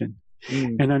situation.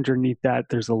 Mm. And underneath that,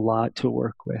 there's a lot to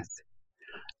work with.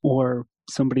 Or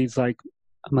somebody's like,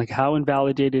 I'm like, how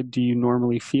invalidated do you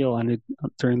normally feel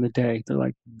during the day? They're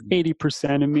like,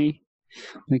 80% of me.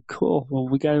 I'm like, cool. Well,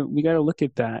 we gotta look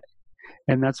at that,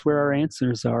 and that's where our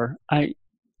answers are. I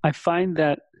find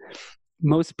that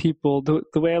most people, the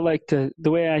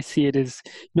way I see it is,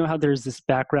 you know how there's this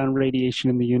background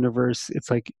radiation in the universe. It's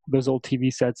like those old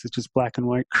TV sets. It's just black and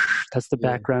white. That's the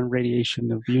Yeah. background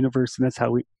radiation of the universe, and that's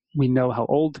how we know how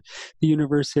old the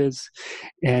universe is,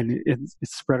 and it's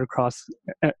spread across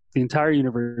the entire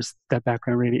universe. That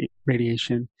background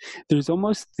radiation. There's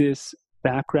almost this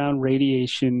background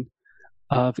radiation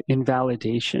of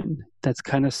invalidation that's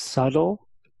kind of subtle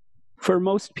for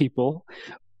most people.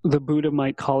 The Buddha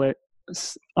might call it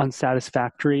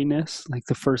unsatisfactoriness, like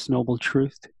the first noble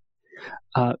truth.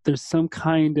 There's some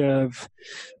kind of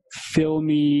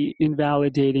filmy,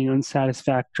 invalidating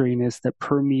unsatisfactoriness that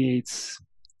permeates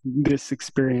this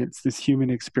experience, this human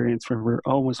experience, where we're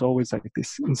almost always like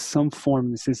this in some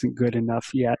form. This isn't good enough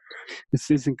yet.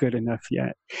 This isn't good enough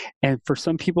yet. And for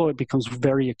some people, it becomes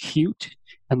very acute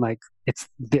and like it's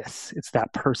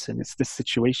that person, it's this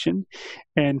situation.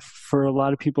 And for a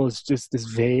lot of people, it's just this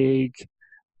vague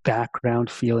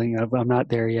background feeling of I'm not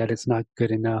there yet. It's not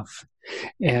good enough.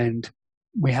 And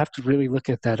we have to really look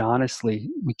at that honestly.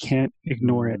 We can't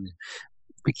ignore it.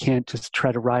 We can't just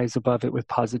try to rise above it with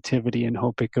positivity and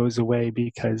hope it goes away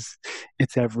because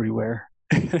it's everywhere.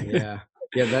 Yeah.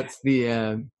 That's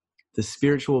the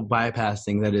spiritual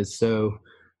bypassing that is so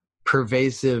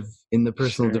pervasive in the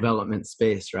personal development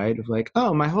space, right? Of like,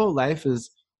 oh, my whole life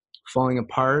is falling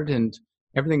apart and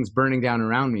everything's burning down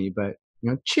around me, but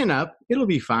chin up, it'll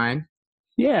be fine.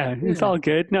 Yeah, it's all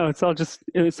good. No, it's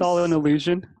all an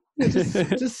illusion.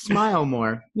 Just smile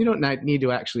more. You don't need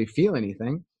to actually feel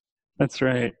anything. That's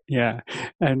right. Yeah.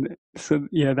 And so,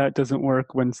 that doesn't work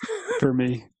for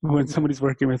me. When somebody's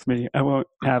working with me, I won't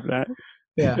have that.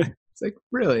 Yeah. It's like,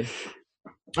 really?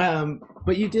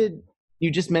 But you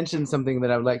just mentioned something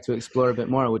that I would like to explore a bit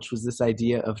more, which was this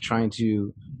idea of trying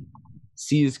to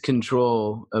seize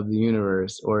control of the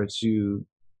universe or to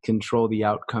control the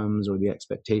outcomes or the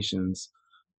expectations.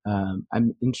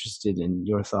 I'm interested in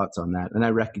your thoughts on that. And I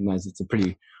recognize it's a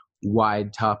pretty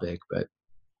wide topic, but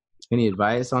any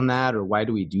advice on that, or why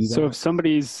do we do that?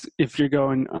 So if you're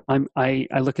going, I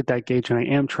look at that gauge and I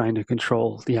am trying to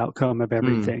control the outcome of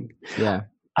everything. Yeah.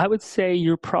 I would say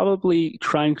you're probably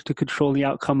trying to control the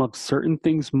outcome of certain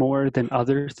things more than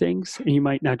other things, and you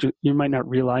might not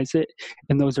realize it.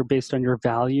 And those are based on your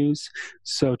values.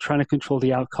 So trying to control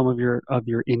the outcome of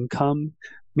your income,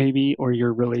 maybe, or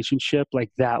your relationship,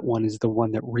 like that one is the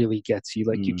one that really gets you.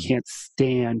 Like you can't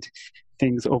stand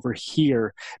things over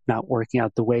here not working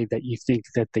out the way that you think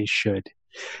that they should.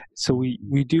 So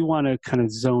we do want to kind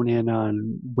of zone in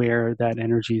on where that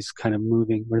energy is kind of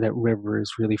moving, where that river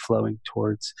is really flowing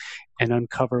towards, and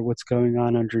uncover what's going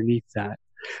on underneath that.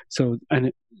 So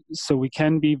we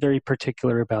can be very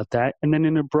particular about that. And then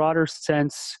in a broader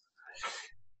sense,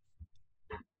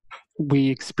 we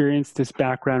experience this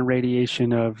background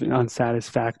radiation of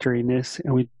unsatisfactoriness,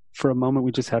 and for a moment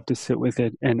we just have to sit with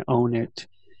it and own it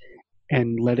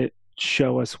and let it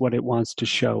show us what it wants to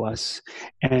show us.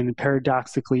 And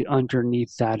paradoxically,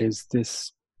 underneath that is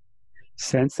this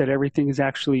sense that everything is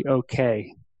actually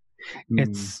okay.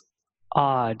 It's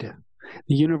odd.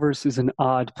 The universe is an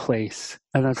odd place.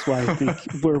 And that's why I think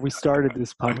where we started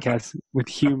this podcast with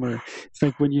humor, it's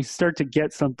like when you start to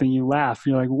get something, you laugh.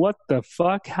 You're like, what the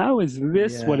fuck? How is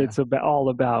this what it's all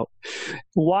about?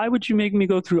 Why would you make me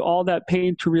go through all that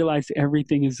pain to realize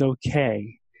everything is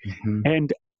okay?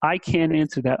 And I can't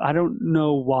answer that. I don't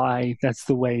know why that's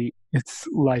the way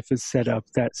life is set up,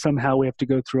 that somehow we have to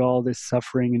go through all this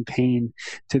suffering and pain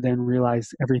to then realize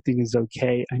everything is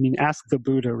okay. I mean, ask the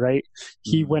Buddha, right?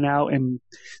 He went out and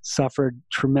suffered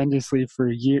tremendously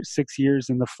for 6 years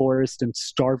in the forest and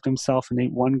starved himself and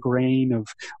ate 1 grain of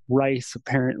rice,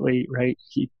 apparently, right?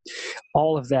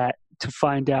 All of that to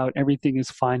find out everything is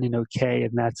fine and okay,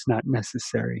 and that's not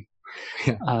necessary.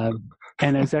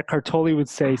 And as Eckhart Tolle would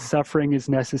say, suffering is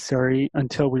necessary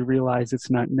until we realize it's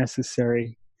not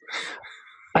necessary.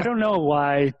 I don't know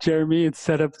why, Jeremy, it's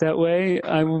set up that way.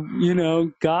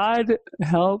 God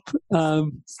help.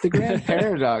 It's the grand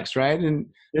paradox, right? And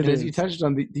as you touched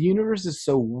on, the universe is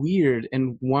so weird.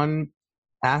 And one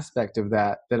aspect of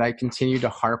that I continue to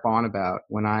harp on about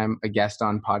when I'm a guest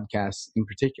on podcasts in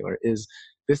particular is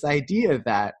this idea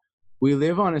that we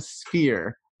live on a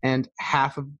sphere and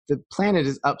half of the planet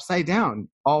is upside down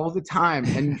all the time.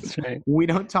 And we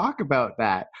don't talk about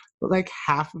that. But like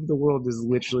half of the world is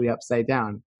literally upside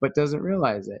down, but doesn't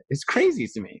realize it. It's crazy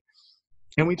to me.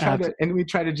 And we try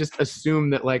to just assume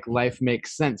that like life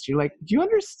makes sense. You're like, do you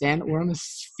understand that we're on a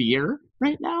sphere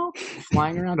right now,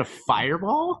 flying around a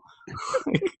fireball?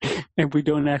 And we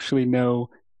don't actually know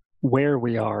where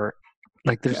we are.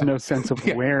 Like there's no sense of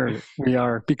where we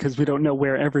are because we don't know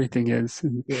where everything is.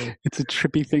 And it's a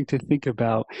trippy thing to think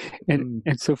about. And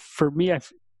so for me,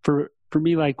 for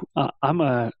me, like I'm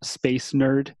a space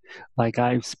nerd. Like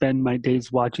I spend my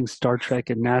days watching Star Trek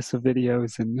and NASA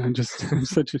videos, and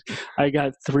I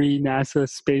got 3 NASA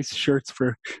space shirts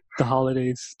for the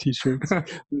holidays t-shirts.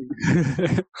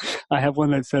 I have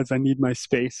one that says I need my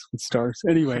space with stars.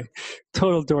 Anyway,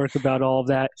 total dork about all of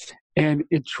that. And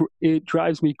it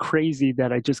drives me crazy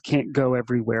that I just can't go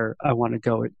everywhere I want to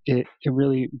go. It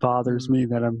really bothers me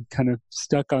that I'm kind of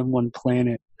stuck on one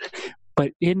planet.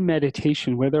 But in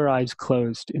meditation, with our eyes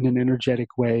closed in an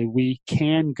energetic way, we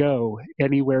can go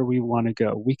anywhere we want to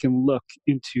go. We can look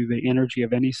into the energy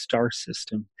of any star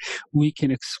system. We can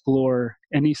explore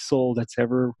any soul that's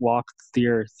ever walked the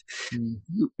earth.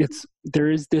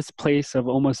 There is this place of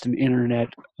almost an internet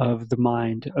of the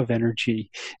mind, of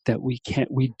energy, that we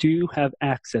do have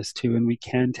access to, and we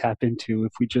can tap into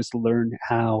if we just learn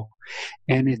how.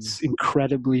 And it's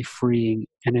incredibly freeing,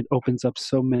 and it opens up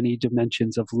so many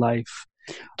dimensions of life.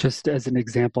 Just as an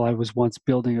example, I was once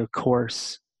building a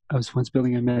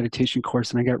meditation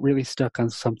course, and I got really stuck on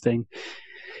something.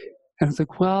 And I was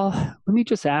like, well, let me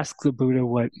just ask the Buddha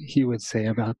what he would say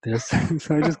about this.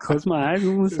 So I just closed my eyes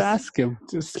and let's ask him.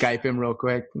 Just Skype him real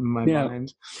quick in my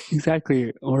mind.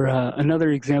 Exactly. Or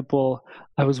another example,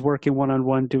 I was working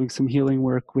one-on-one doing some healing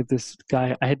work with this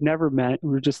guy I had never met. We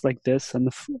were just like this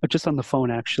just on the phone,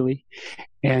 actually.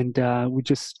 And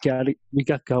we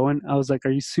got going. I was like,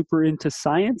 are you super into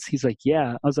science? He's like,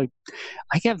 yeah. I was like,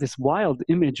 I have this wild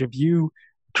image of you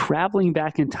traveling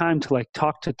back in time to like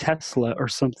talk to Tesla or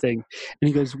something. And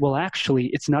he goes, well, actually,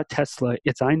 it's not Tesla,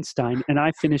 it's Einstein. And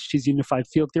I finished his unified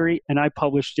field theory and I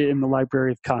published it in the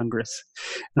Library of Congress.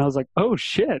 And I was like, oh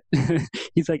shit.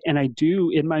 He's like, and I do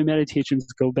in my meditations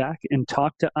go back and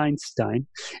talk to Einstein,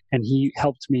 and he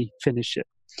helped me finish it.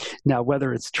 Now,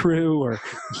 whether it's true or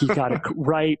he got it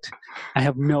right, I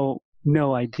have no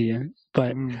idea.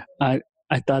 But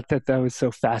I thought that was so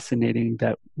fascinating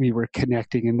that we were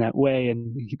connecting in that way,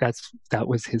 and that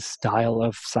was his style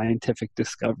of scientific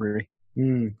discovery.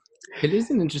 It is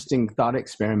an interesting thought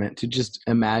experiment to just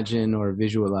imagine or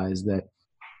visualize that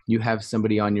you have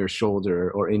somebody on your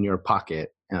shoulder or in your pocket.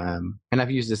 And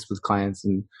I've used this with clients,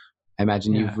 and I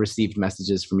imagine you've received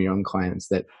messages from your own clients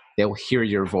that they'll hear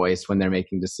your voice when they're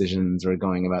making decisions or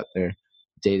going about their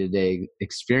day-to-day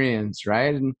experience,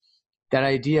 right? And that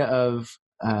idea of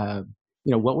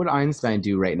what would Einstein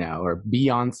do right now, or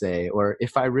Beyonce, or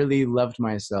if I really loved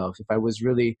myself, if I was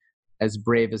really as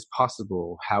brave as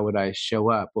possible, how would I show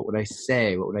up? What would I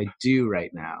say? What would I do right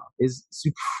now? Is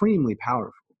supremely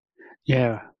powerful.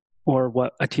 Yeah. Or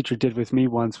what a teacher did with me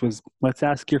once was, let's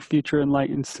ask your future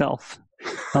enlightened self.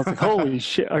 I was like, holy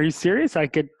shit, are you serious?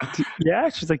 Yeah.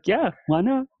 She's like, yeah, why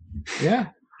not? Yeah.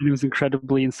 And it was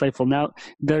incredibly insightful. Now,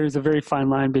 there's a very fine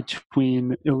line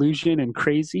between illusion and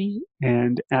crazy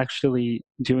and actually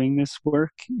doing this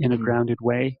work in a grounded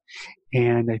way.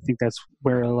 And I think that's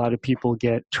where a lot of people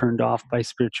get turned off by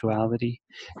spirituality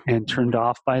and turned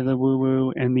off by the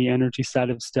woo-woo and the energy side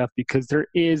of stuff, because there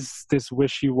is this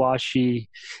wishy-washy,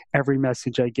 every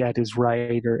message I get is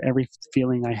right, or every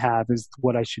feeling I have is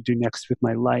what I should do next with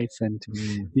my life. And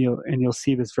you'll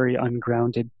see this very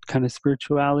ungrounded kind of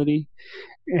spirituality.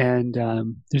 And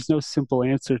there's no simple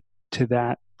answer to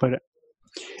that. But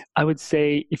I would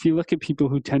say if you look at people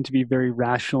who tend to be very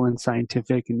rational and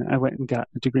scientific, and I went and got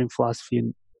a degree in philosophy,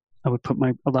 and I would put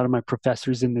a lot of my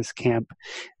professors in this camp,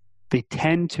 they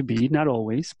tend to be, not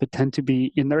always, but tend to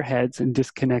be in their heads and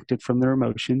disconnected from their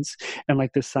emotions. And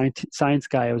like the science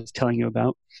guy I was telling you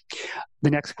about,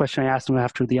 the next question I asked him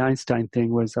after the Einstein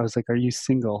thing was, I was like, are you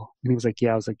single? And he was like,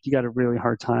 yeah. I was like, you got a really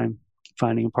hard time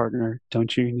finding a partner,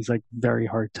 don't you? And he's like, very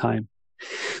hard time.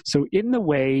 So in the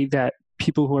way that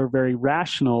people who are very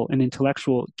rational and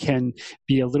intellectual can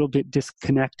be a little bit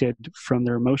disconnected from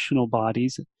their emotional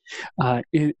bodies,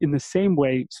 in the same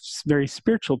way, very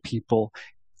spiritual people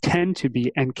tend to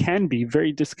be and can be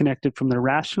very disconnected from their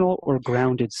rational or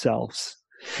grounded selves.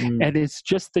 And it's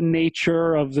just the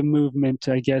nature of the movement,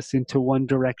 I guess, into one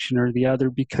direction or the other,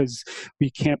 because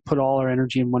we can't put all our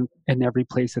energy in one in every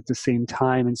place at the same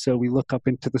time. And so we look up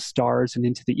into the stars and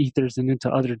into the ethers and into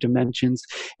other dimensions,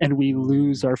 and we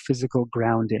lose our physical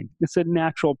grounding. It's a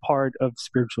natural part of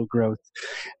spiritual growth.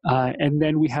 And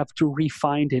then we have to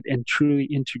refine it and truly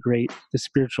integrate the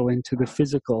spiritual into the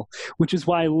physical, which is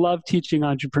why I love teaching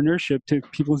entrepreneurship to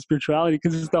people in spirituality,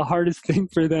 because it's the hardest thing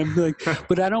for them. Like,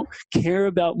 but I don't care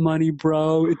about money,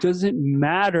 bro. It doesn't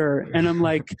matter. And I'm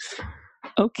like,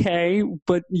 okay,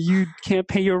 but you can't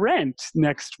pay your rent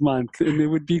next month, and it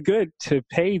would be good to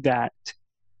pay that.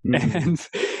 And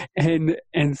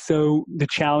so the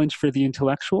challenge for the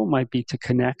intellectual might be to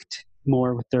connect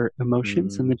more with their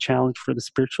emotions, and the challenge for the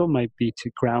spiritual might be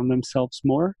to ground themselves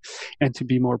more and to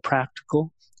be more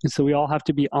practical. And so we all have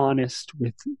to be honest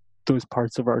with those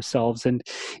parts of ourselves. And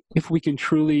if we can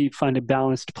truly find a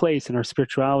balanced place in our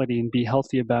spirituality and be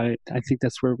healthy about it, I think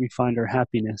that's where we find our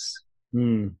happiness.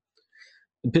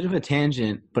 A bit of a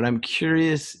tangent, but I'm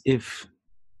curious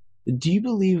do you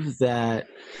believe that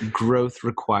growth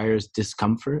requires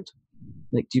discomfort?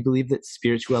 Like, do you believe that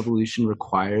spiritual evolution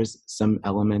requires some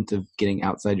element of getting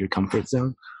outside your comfort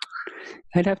zone?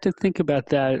 I'd have to think about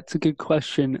that. It's a good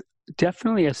question.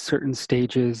 Definitely at certain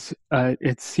stages,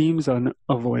 it seems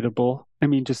unavoidable. I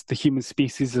mean, just the human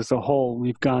species as a whole,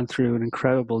 we've gone through an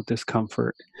incredible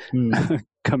discomfort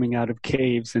coming out of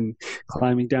caves and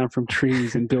climbing down from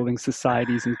trees and building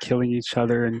societies and killing each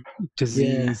other and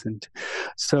disease. And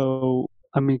so,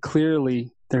 I mean, clearly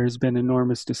there's been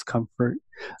enormous discomfort.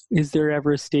 Is there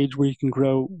ever a stage where you can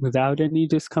grow without any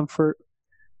discomfort?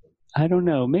 I don't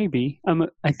know. Maybe.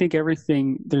 I think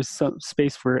there's some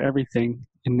space for everything.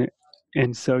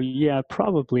 And so, yeah,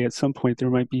 probably at some point there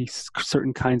might be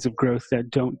certain kinds of growth that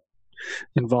don't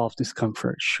involve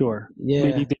discomfort. Sure. Yeah.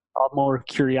 Maybe they involve more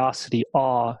curiosity,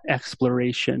 awe,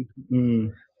 exploration.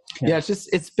 Yeah,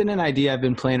 it's been an idea I've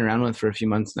been playing around with for a few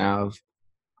months now.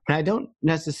 And I don't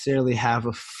necessarily have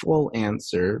a full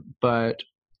answer, but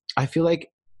I feel like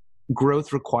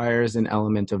growth requires an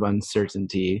element of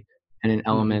uncertainty and an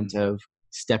element of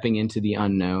stepping into the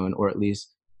unknown, or at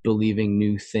least believing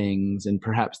new things. And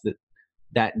perhaps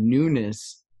that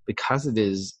newness, because it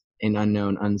is an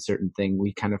unknown, uncertain thing,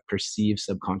 we kind of perceive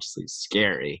subconsciously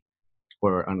scary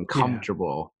or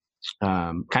uncomfortable,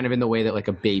 kind of in the way that like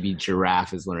a baby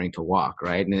giraffe is learning to walk,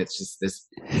 right? And it's just this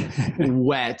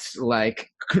wet, like,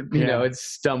 you know, it's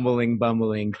stumbling,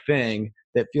 bumbling thing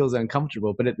that feels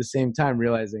uncomfortable, but at the same time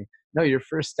realizing, no, your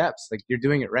first steps, like, you're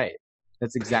doing it right.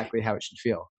 That's exactly how it should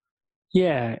feel.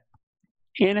 Yeah.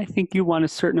 And I think you want a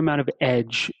certain amount of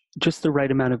edge, just the right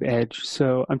amount of edge.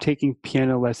 So I'm taking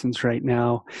piano lessons right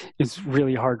now. It's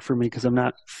really hard for me because I'm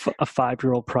not a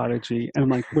 5-year-old prodigy. And I'm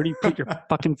like, where do you put your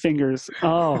fucking fingers?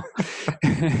 Oh.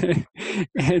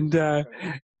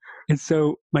 And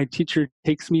so my teacher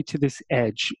takes me to this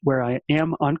edge where I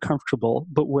am uncomfortable,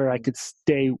 but where I could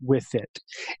stay with it.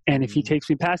 And if he takes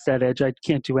me past that edge, I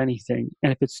can't do anything.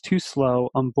 And if it's too slow,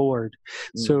 I'm bored.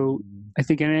 So I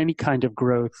think in any kind of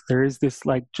growth, there is this,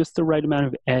 like, just the right amount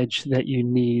of edge that you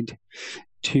need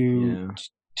to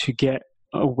get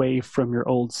away from your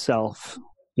old self.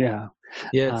 Yeah.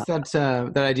 Yeah, it's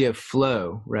that idea of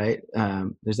flow, right?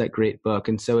 There's that great book.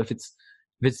 And so if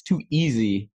it's too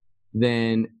easy,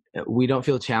 then we don't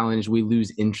feel challenged, we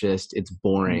lose interest, it's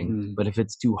boring. But if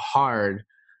it's too hard,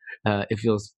 it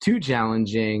feels too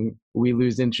challenging, we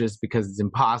lose interest because it's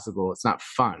impossible, it's not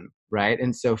fun, right?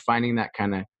 And so finding that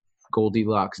kind of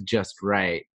Goldilocks just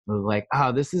right, like,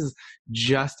 oh, this is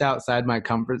just outside my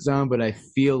comfort zone, but I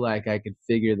feel like I could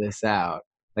figure this out.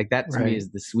 Like, that to me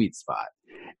is the sweet spot.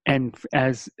 And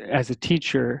as a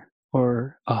teacher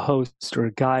or a host or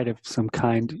a guide of some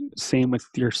kind, same with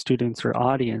your students or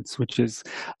audience, which is,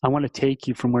 I want to take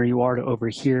you from where you are to over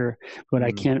here, but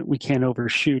we can't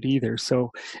overshoot either.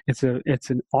 So it's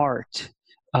an art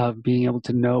of being able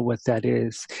to know what that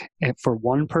is. And for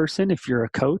one person, if you're a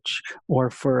coach, or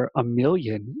for a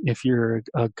million, if you're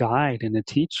a guide and a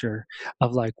teacher,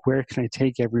 of like, where can I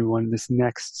take everyone this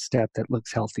next step that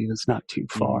looks healthy, that's not too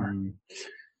far.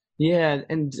 Yeah.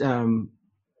 And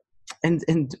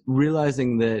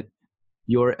realizing that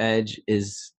your edge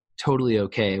is totally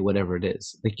okay, whatever it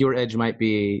is. Like, your edge might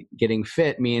be getting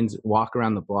fit means walk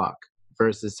around the block,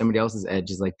 versus somebody else's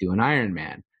edge is like do an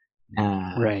Ironman.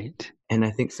 Right. And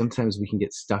I think sometimes we can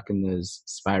get stuck in those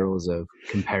spirals of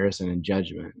comparison and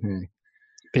judgment.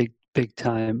 Big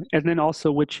time. And then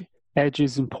also, which edge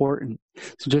is important.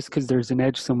 So just because there's an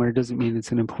edge somewhere doesn't mean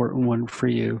it's an important one for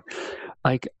you.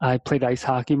 Like, I played ice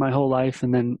hockey my whole life,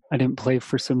 and then I didn't play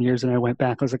for some years, and I went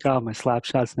back. I was like, oh, my slap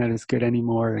shot's not as good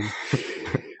anymore. And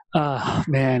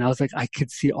Man, I was like, I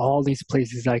could see all these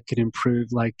places I could improve.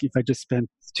 Like if I just spent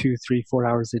 2, 3, 4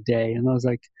 hours a day. And I was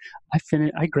like,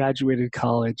 I graduated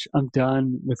college. I'm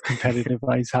done with competitive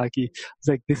ice hockey. I was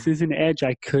like, this is an edge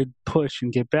I could push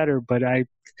and get better, but I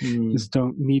Mm, just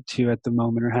don't need to at the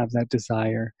moment or have that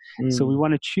desire. So we mm.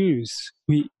 want to choose.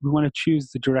 We want to choose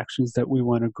the directions that we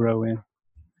want to grow in.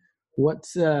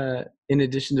 What's in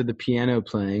addition to the piano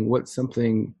playing, what's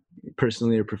something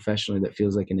personally or professionally that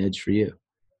feels like an edge for you?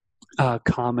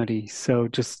 Comedy. So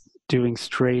just doing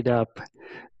straight up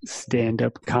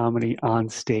stand-up comedy on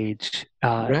stage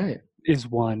Right. is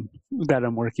one that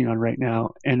I'm working on right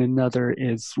now, and another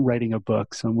is writing a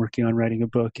book. So I'm working on writing a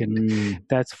book, and Mm,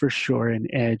 that's for sure an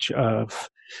edge of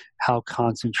how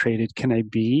concentrated can I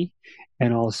be,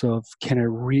 and also of can I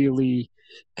really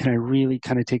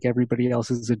kind of take everybody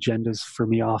else's agendas for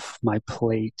me off my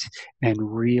plate and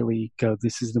really go,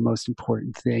 this is the most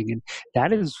important thing. And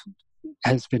that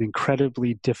has been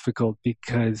incredibly difficult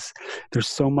because there's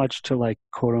so much to like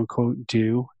quote unquote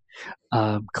do,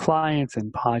 clients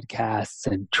and podcasts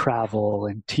and travel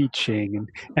and teaching.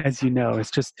 And as you know,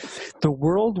 it's just the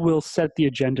world will set the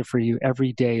agenda for you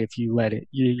every day if you let it.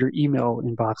 Your email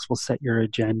inbox will set your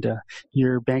agenda.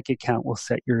 Your bank account will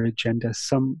set your agenda.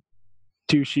 Some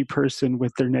douchey person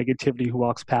with their negativity who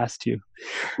walks past you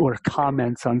or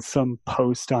comments on some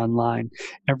post online.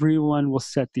 Everyone will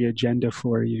set the agenda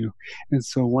for you. And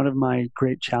so one of my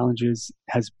great challenges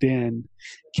has been,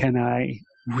 can I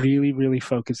really, really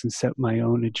focus and set my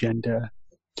own agenda?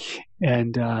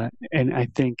 And I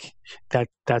think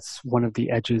that's one of the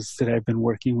edges that I've been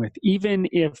working with. Even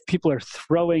if people are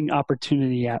throwing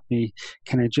opportunity at me,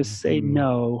 can I just say mhm,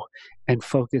 no and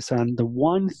focus on the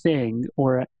one thing?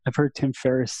 Or I've heard Tim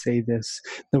Ferriss say this: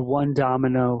 the one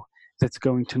domino that's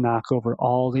going to knock over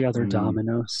all the other mm,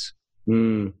 dominoes.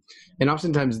 mm. And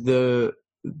oftentimes the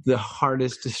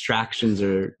hardest distractions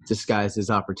are disguised as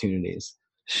opportunities,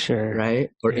 Sure. right?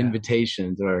 Or Yeah.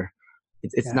 invitations, or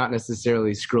it's Yeah. not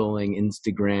necessarily scrolling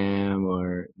Instagram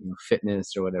or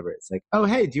fitness or whatever. It's like, oh,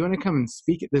 hey, do you want to come and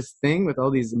speak at this thing with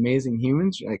all these amazing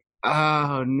humans? You're like,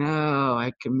 oh no,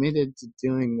 I committed to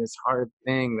doing this hard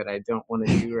thing that I don't want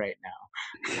to do right now.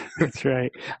 That's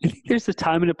right. I think there's a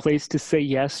time and a place to say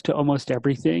yes to almost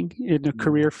everything in a Mm,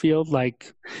 career field.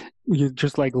 Like you're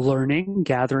just like learning,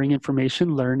 gathering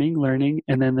information, learning,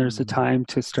 and then there's a mm, time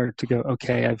to start to go,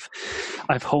 okay,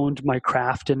 I've honed my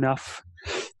craft enough.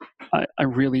 I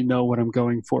really know what I'm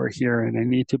going for here, and I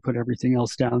need to put everything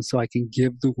else down so I can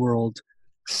give the world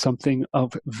something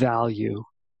of value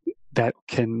that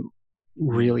can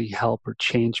mm, really help or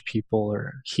change people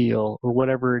or heal or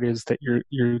whatever it is that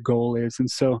your goal is. And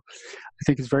so I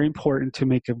think it's very important to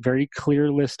make a very clear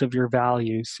list of your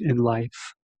values in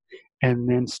life and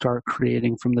then start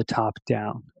creating from the top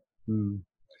down. mm.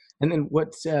 And then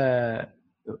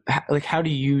like how do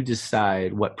you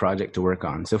decide what project to work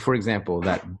on? So for example,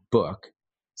 that book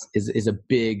is a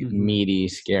big, Mm-hmm. meaty,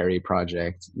 scary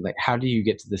project. Like how do you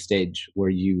get to the stage where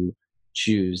you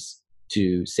choose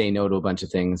to say no to a bunch of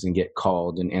things and get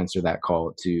called and answer that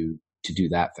call to do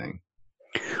that thing?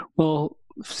 Well,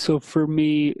 so for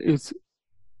me, it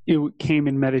came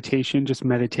in meditation, just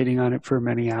meditating on it for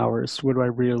many hours. What do I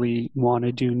really want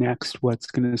to do next? What's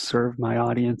going to serve my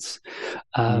audience?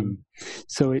 Um, Mm,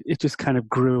 so it just kind of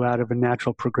grew out of a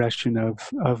natural progression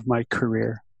of my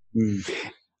career. mm.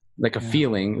 Like a Yeah.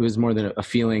 feeling. It was more than a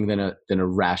feeling than a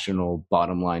rational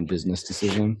bottom line business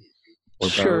decision, or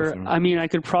both. Sure. Or, I mean, I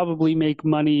could probably make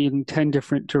money in 10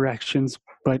 different directions,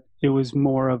 but it was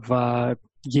more of,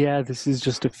 yeah, this is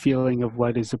just a feeling of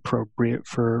what is appropriate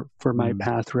for my mm,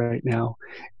 path right now.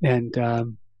 And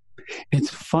it's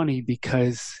funny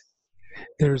because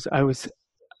I was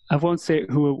I won't say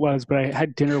who it was, but I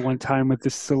had dinner one time with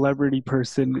this celebrity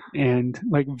person and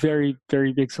like very,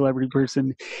 very big celebrity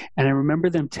person. And I remember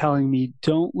them telling me,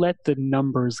 don't let the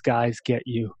numbers guys get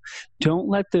you. Don't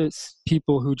let the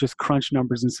people who just crunch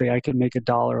numbers and say, I can make $1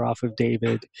 off of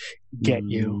David get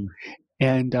you. mm,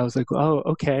 And I was like, oh,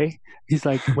 okay. He's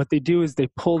like, what they do is they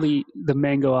pull the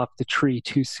mango off the tree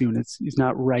too soon. It's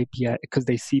not ripe yet because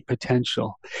they see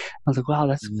potential. I was like, wow,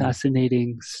 that's a mm,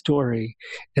 fascinating story.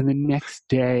 And the next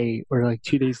day or like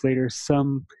 2 days later,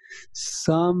 some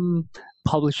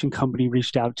publishing company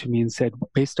reached out to me and said,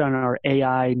 based on our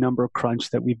AI number crunch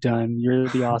that we've done, you're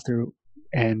the author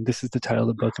and this is the title of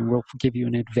the book and we'll give you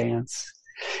an advance.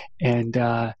 And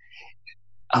I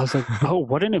was like, oh,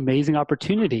 what an amazing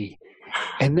opportunity.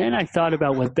 And then I thought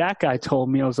about what that guy told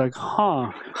me. I was like,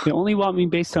 huh, they only want me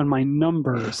based on my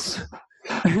numbers.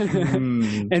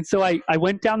 Mm. And so I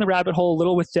went down the rabbit hole a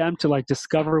little with them to like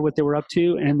discover what they were up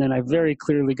to. And then I very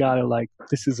clearly got it like,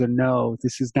 this is a no,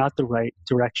 this is not the right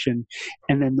direction.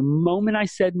 And then the moment I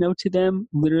said no to them,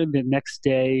 literally the next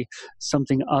day,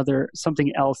 something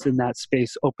else in that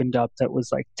space opened up that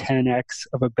was like 10x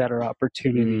of a better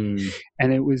opportunity. Mm.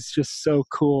 And it was just so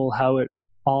cool how it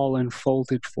all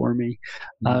unfolded for me.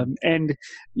 And,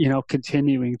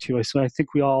 continuing to. So I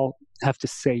think we all have to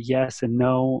say yes and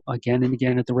no again and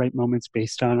again at the right moments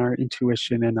based on our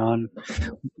intuition and on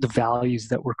the values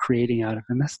that we're creating out of.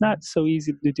 And that's not so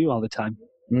easy to do all the time.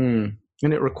 And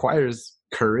it requires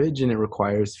courage, and it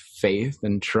requires faith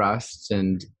and trust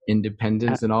and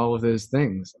independence and all of those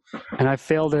things. And I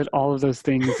failed at all of those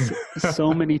things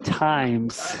so many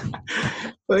times.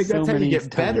 Like that's how you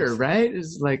get better, right?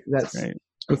 It's like that's right.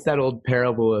 What's that old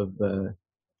parable of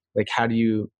like how do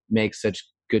you make such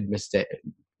good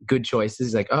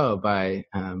choices? Like, oh, by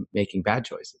making bad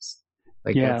choices.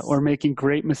 Like or making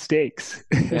great mistakes.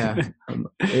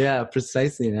 Yeah,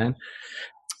 precisely, man.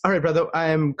 All right, brother, I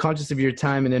am conscious of your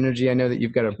time and energy. I know that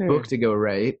you've got a book to go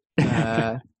write.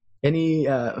 Any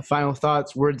final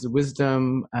thoughts, words of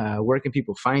wisdom? Where can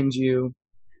people find you?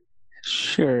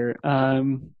 Sure.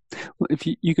 If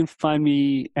you can find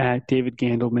me at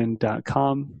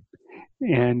davidgandelman.com,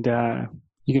 and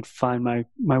you can find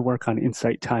my work on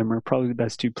Insight Timer, probably the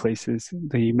best two places.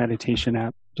 The meditation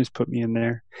app, just put me in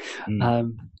there.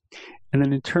 And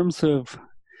then in terms of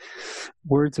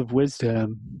words of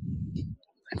wisdom,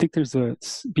 I think there's a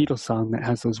Beatles song that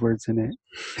has those words in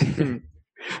it.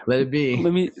 Let it be.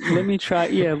 Let me try.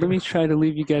 Yeah, let me try to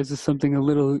leave you guys with something a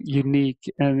little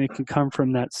unique, and it can come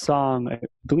from that song. I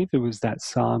believe it was that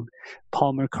song.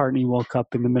 Paul McCartney woke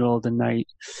up in the middle of the night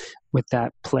with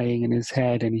that playing in his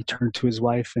head, and he turned to his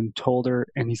wife and told her,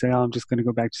 and he said, "Oh, I'm just going to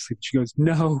go back to sleep." She goes,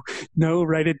 "No,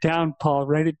 write it down, Paul,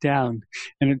 write it down."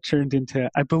 And it turned into,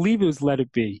 I believe it was "Let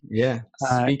It Be." Yeah,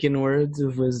 speaking words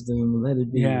of wisdom, let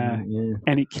it be. Yeah,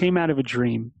 and it came out of a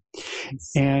dream,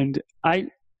 and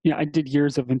I did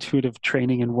years of intuitive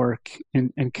training and work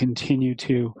and continue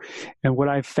to. And what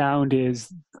I've found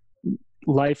is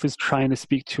life is trying to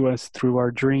speak to us through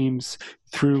our dreams,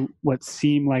 through what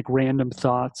seem like random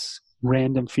thoughts,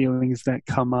 random feelings that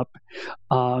come up,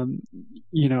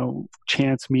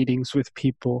 chance meetings with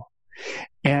people.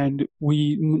 And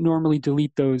we normally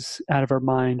delete those out of our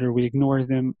mind or we ignore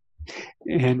them.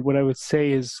 And what I would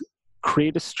say is,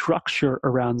 create a structure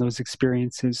around those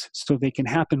experiences so they can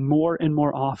happen more and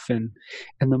more often.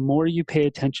 And the more you pay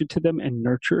attention to them and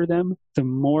nurture them, the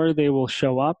more they will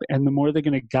show up and the more they're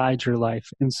going to guide your life.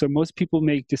 And so most people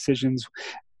make decisions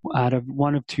out of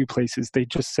one of two places. They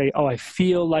just say, oh, I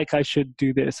feel like I should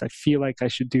do this. I feel like I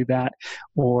should do that.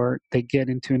 Or they get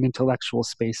into an intellectual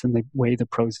space and they weigh the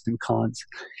pros and cons.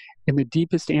 And the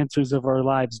deepest answers of our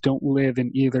lives don't live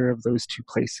in either of those two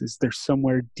places. They're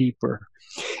somewhere deeper.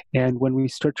 And when we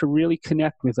start to really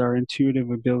connect with our intuitive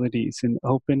abilities and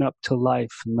open up to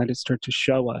life and let it start to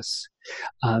show us,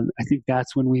 I think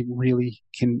that's when we really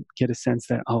can get a sense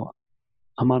that, oh,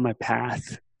 I'm on my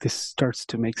path. This starts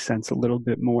to make sense a little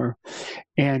bit more.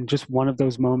 And just one of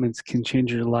those moments can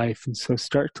change your life. And so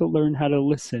start to learn how to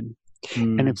listen.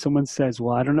 And if someone says,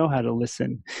 well, I don't know how to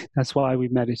listen, that's why we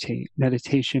meditate.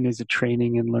 Meditation is a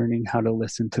training in learning how to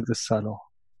listen to the subtle.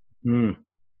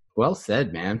 Well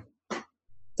said, man.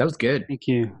 That was good. Thank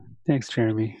you. Thanks,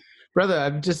 Jeremy. Brother,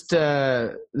 I've just,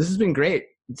 this has been great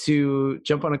to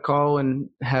jump on a call and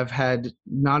have had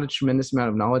not a tremendous amount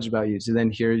of knowledge about you to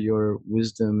then hear your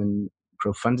wisdom and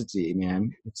profundity,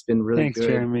 man. It's been really good,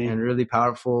 Jeremy, and really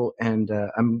powerful. And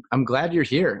I'm glad you're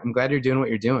here. I'm glad you're doing what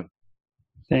you're doing.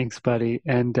 Thanks, buddy.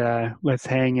 And let's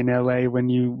hang in LA when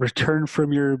you return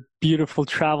from your beautiful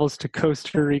travels to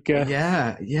Costa Rica.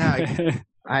 Yeah.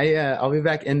 I'll be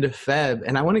back end of Feb,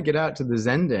 and I want to get out to the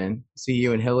Zen Den, see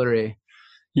you and Hillary.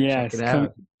 Yes,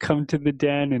 come to the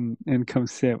den and come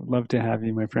sit. Love to have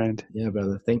you, my friend. Yeah,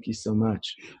 brother. Thank you so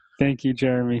much. Thank you,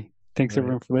 Jeremy. Thanks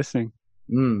everyone for listening.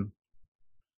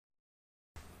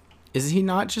 Is he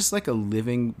not just like a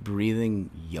living, breathing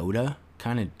Yoda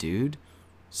kind of dude?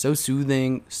 So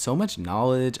soothing, so much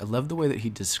knowledge. I love the way that he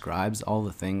describes all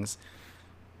the things.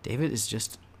 David is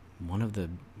just one of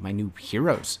my new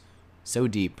heroes. So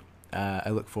deep. I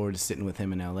look forward to sitting with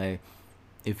him in LA.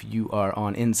 If you are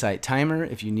on Insight Timer,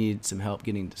 if you need some help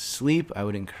getting to sleep, I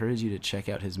would encourage you to check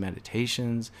out his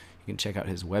meditations. You can check out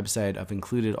his website. I've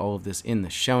included all of this in the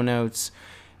show notes.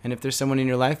 And if there's someone in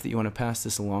your life that you want to pass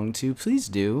this along to, please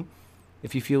do.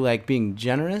 If you feel like being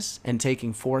generous and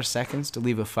taking 4 seconds to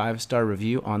leave a 5-star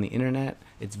review on the internet,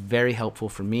 it's very helpful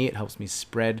for me. It helps me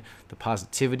spread the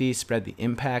positivity, spread the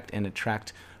impact, and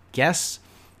attract guests.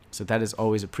 So that is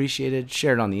always appreciated.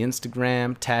 Share it on the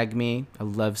Instagram, tag me. I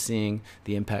love seeing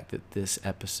the impact that this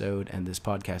episode and this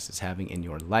podcast is having in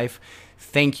your life.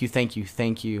 Thank you, thank you,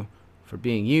 thank you for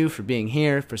being you, for being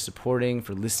here, for supporting,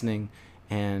 for listening.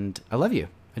 And I love you.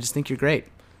 I just think you're great.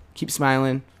 Keep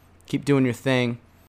smiling. Keep doing your thing.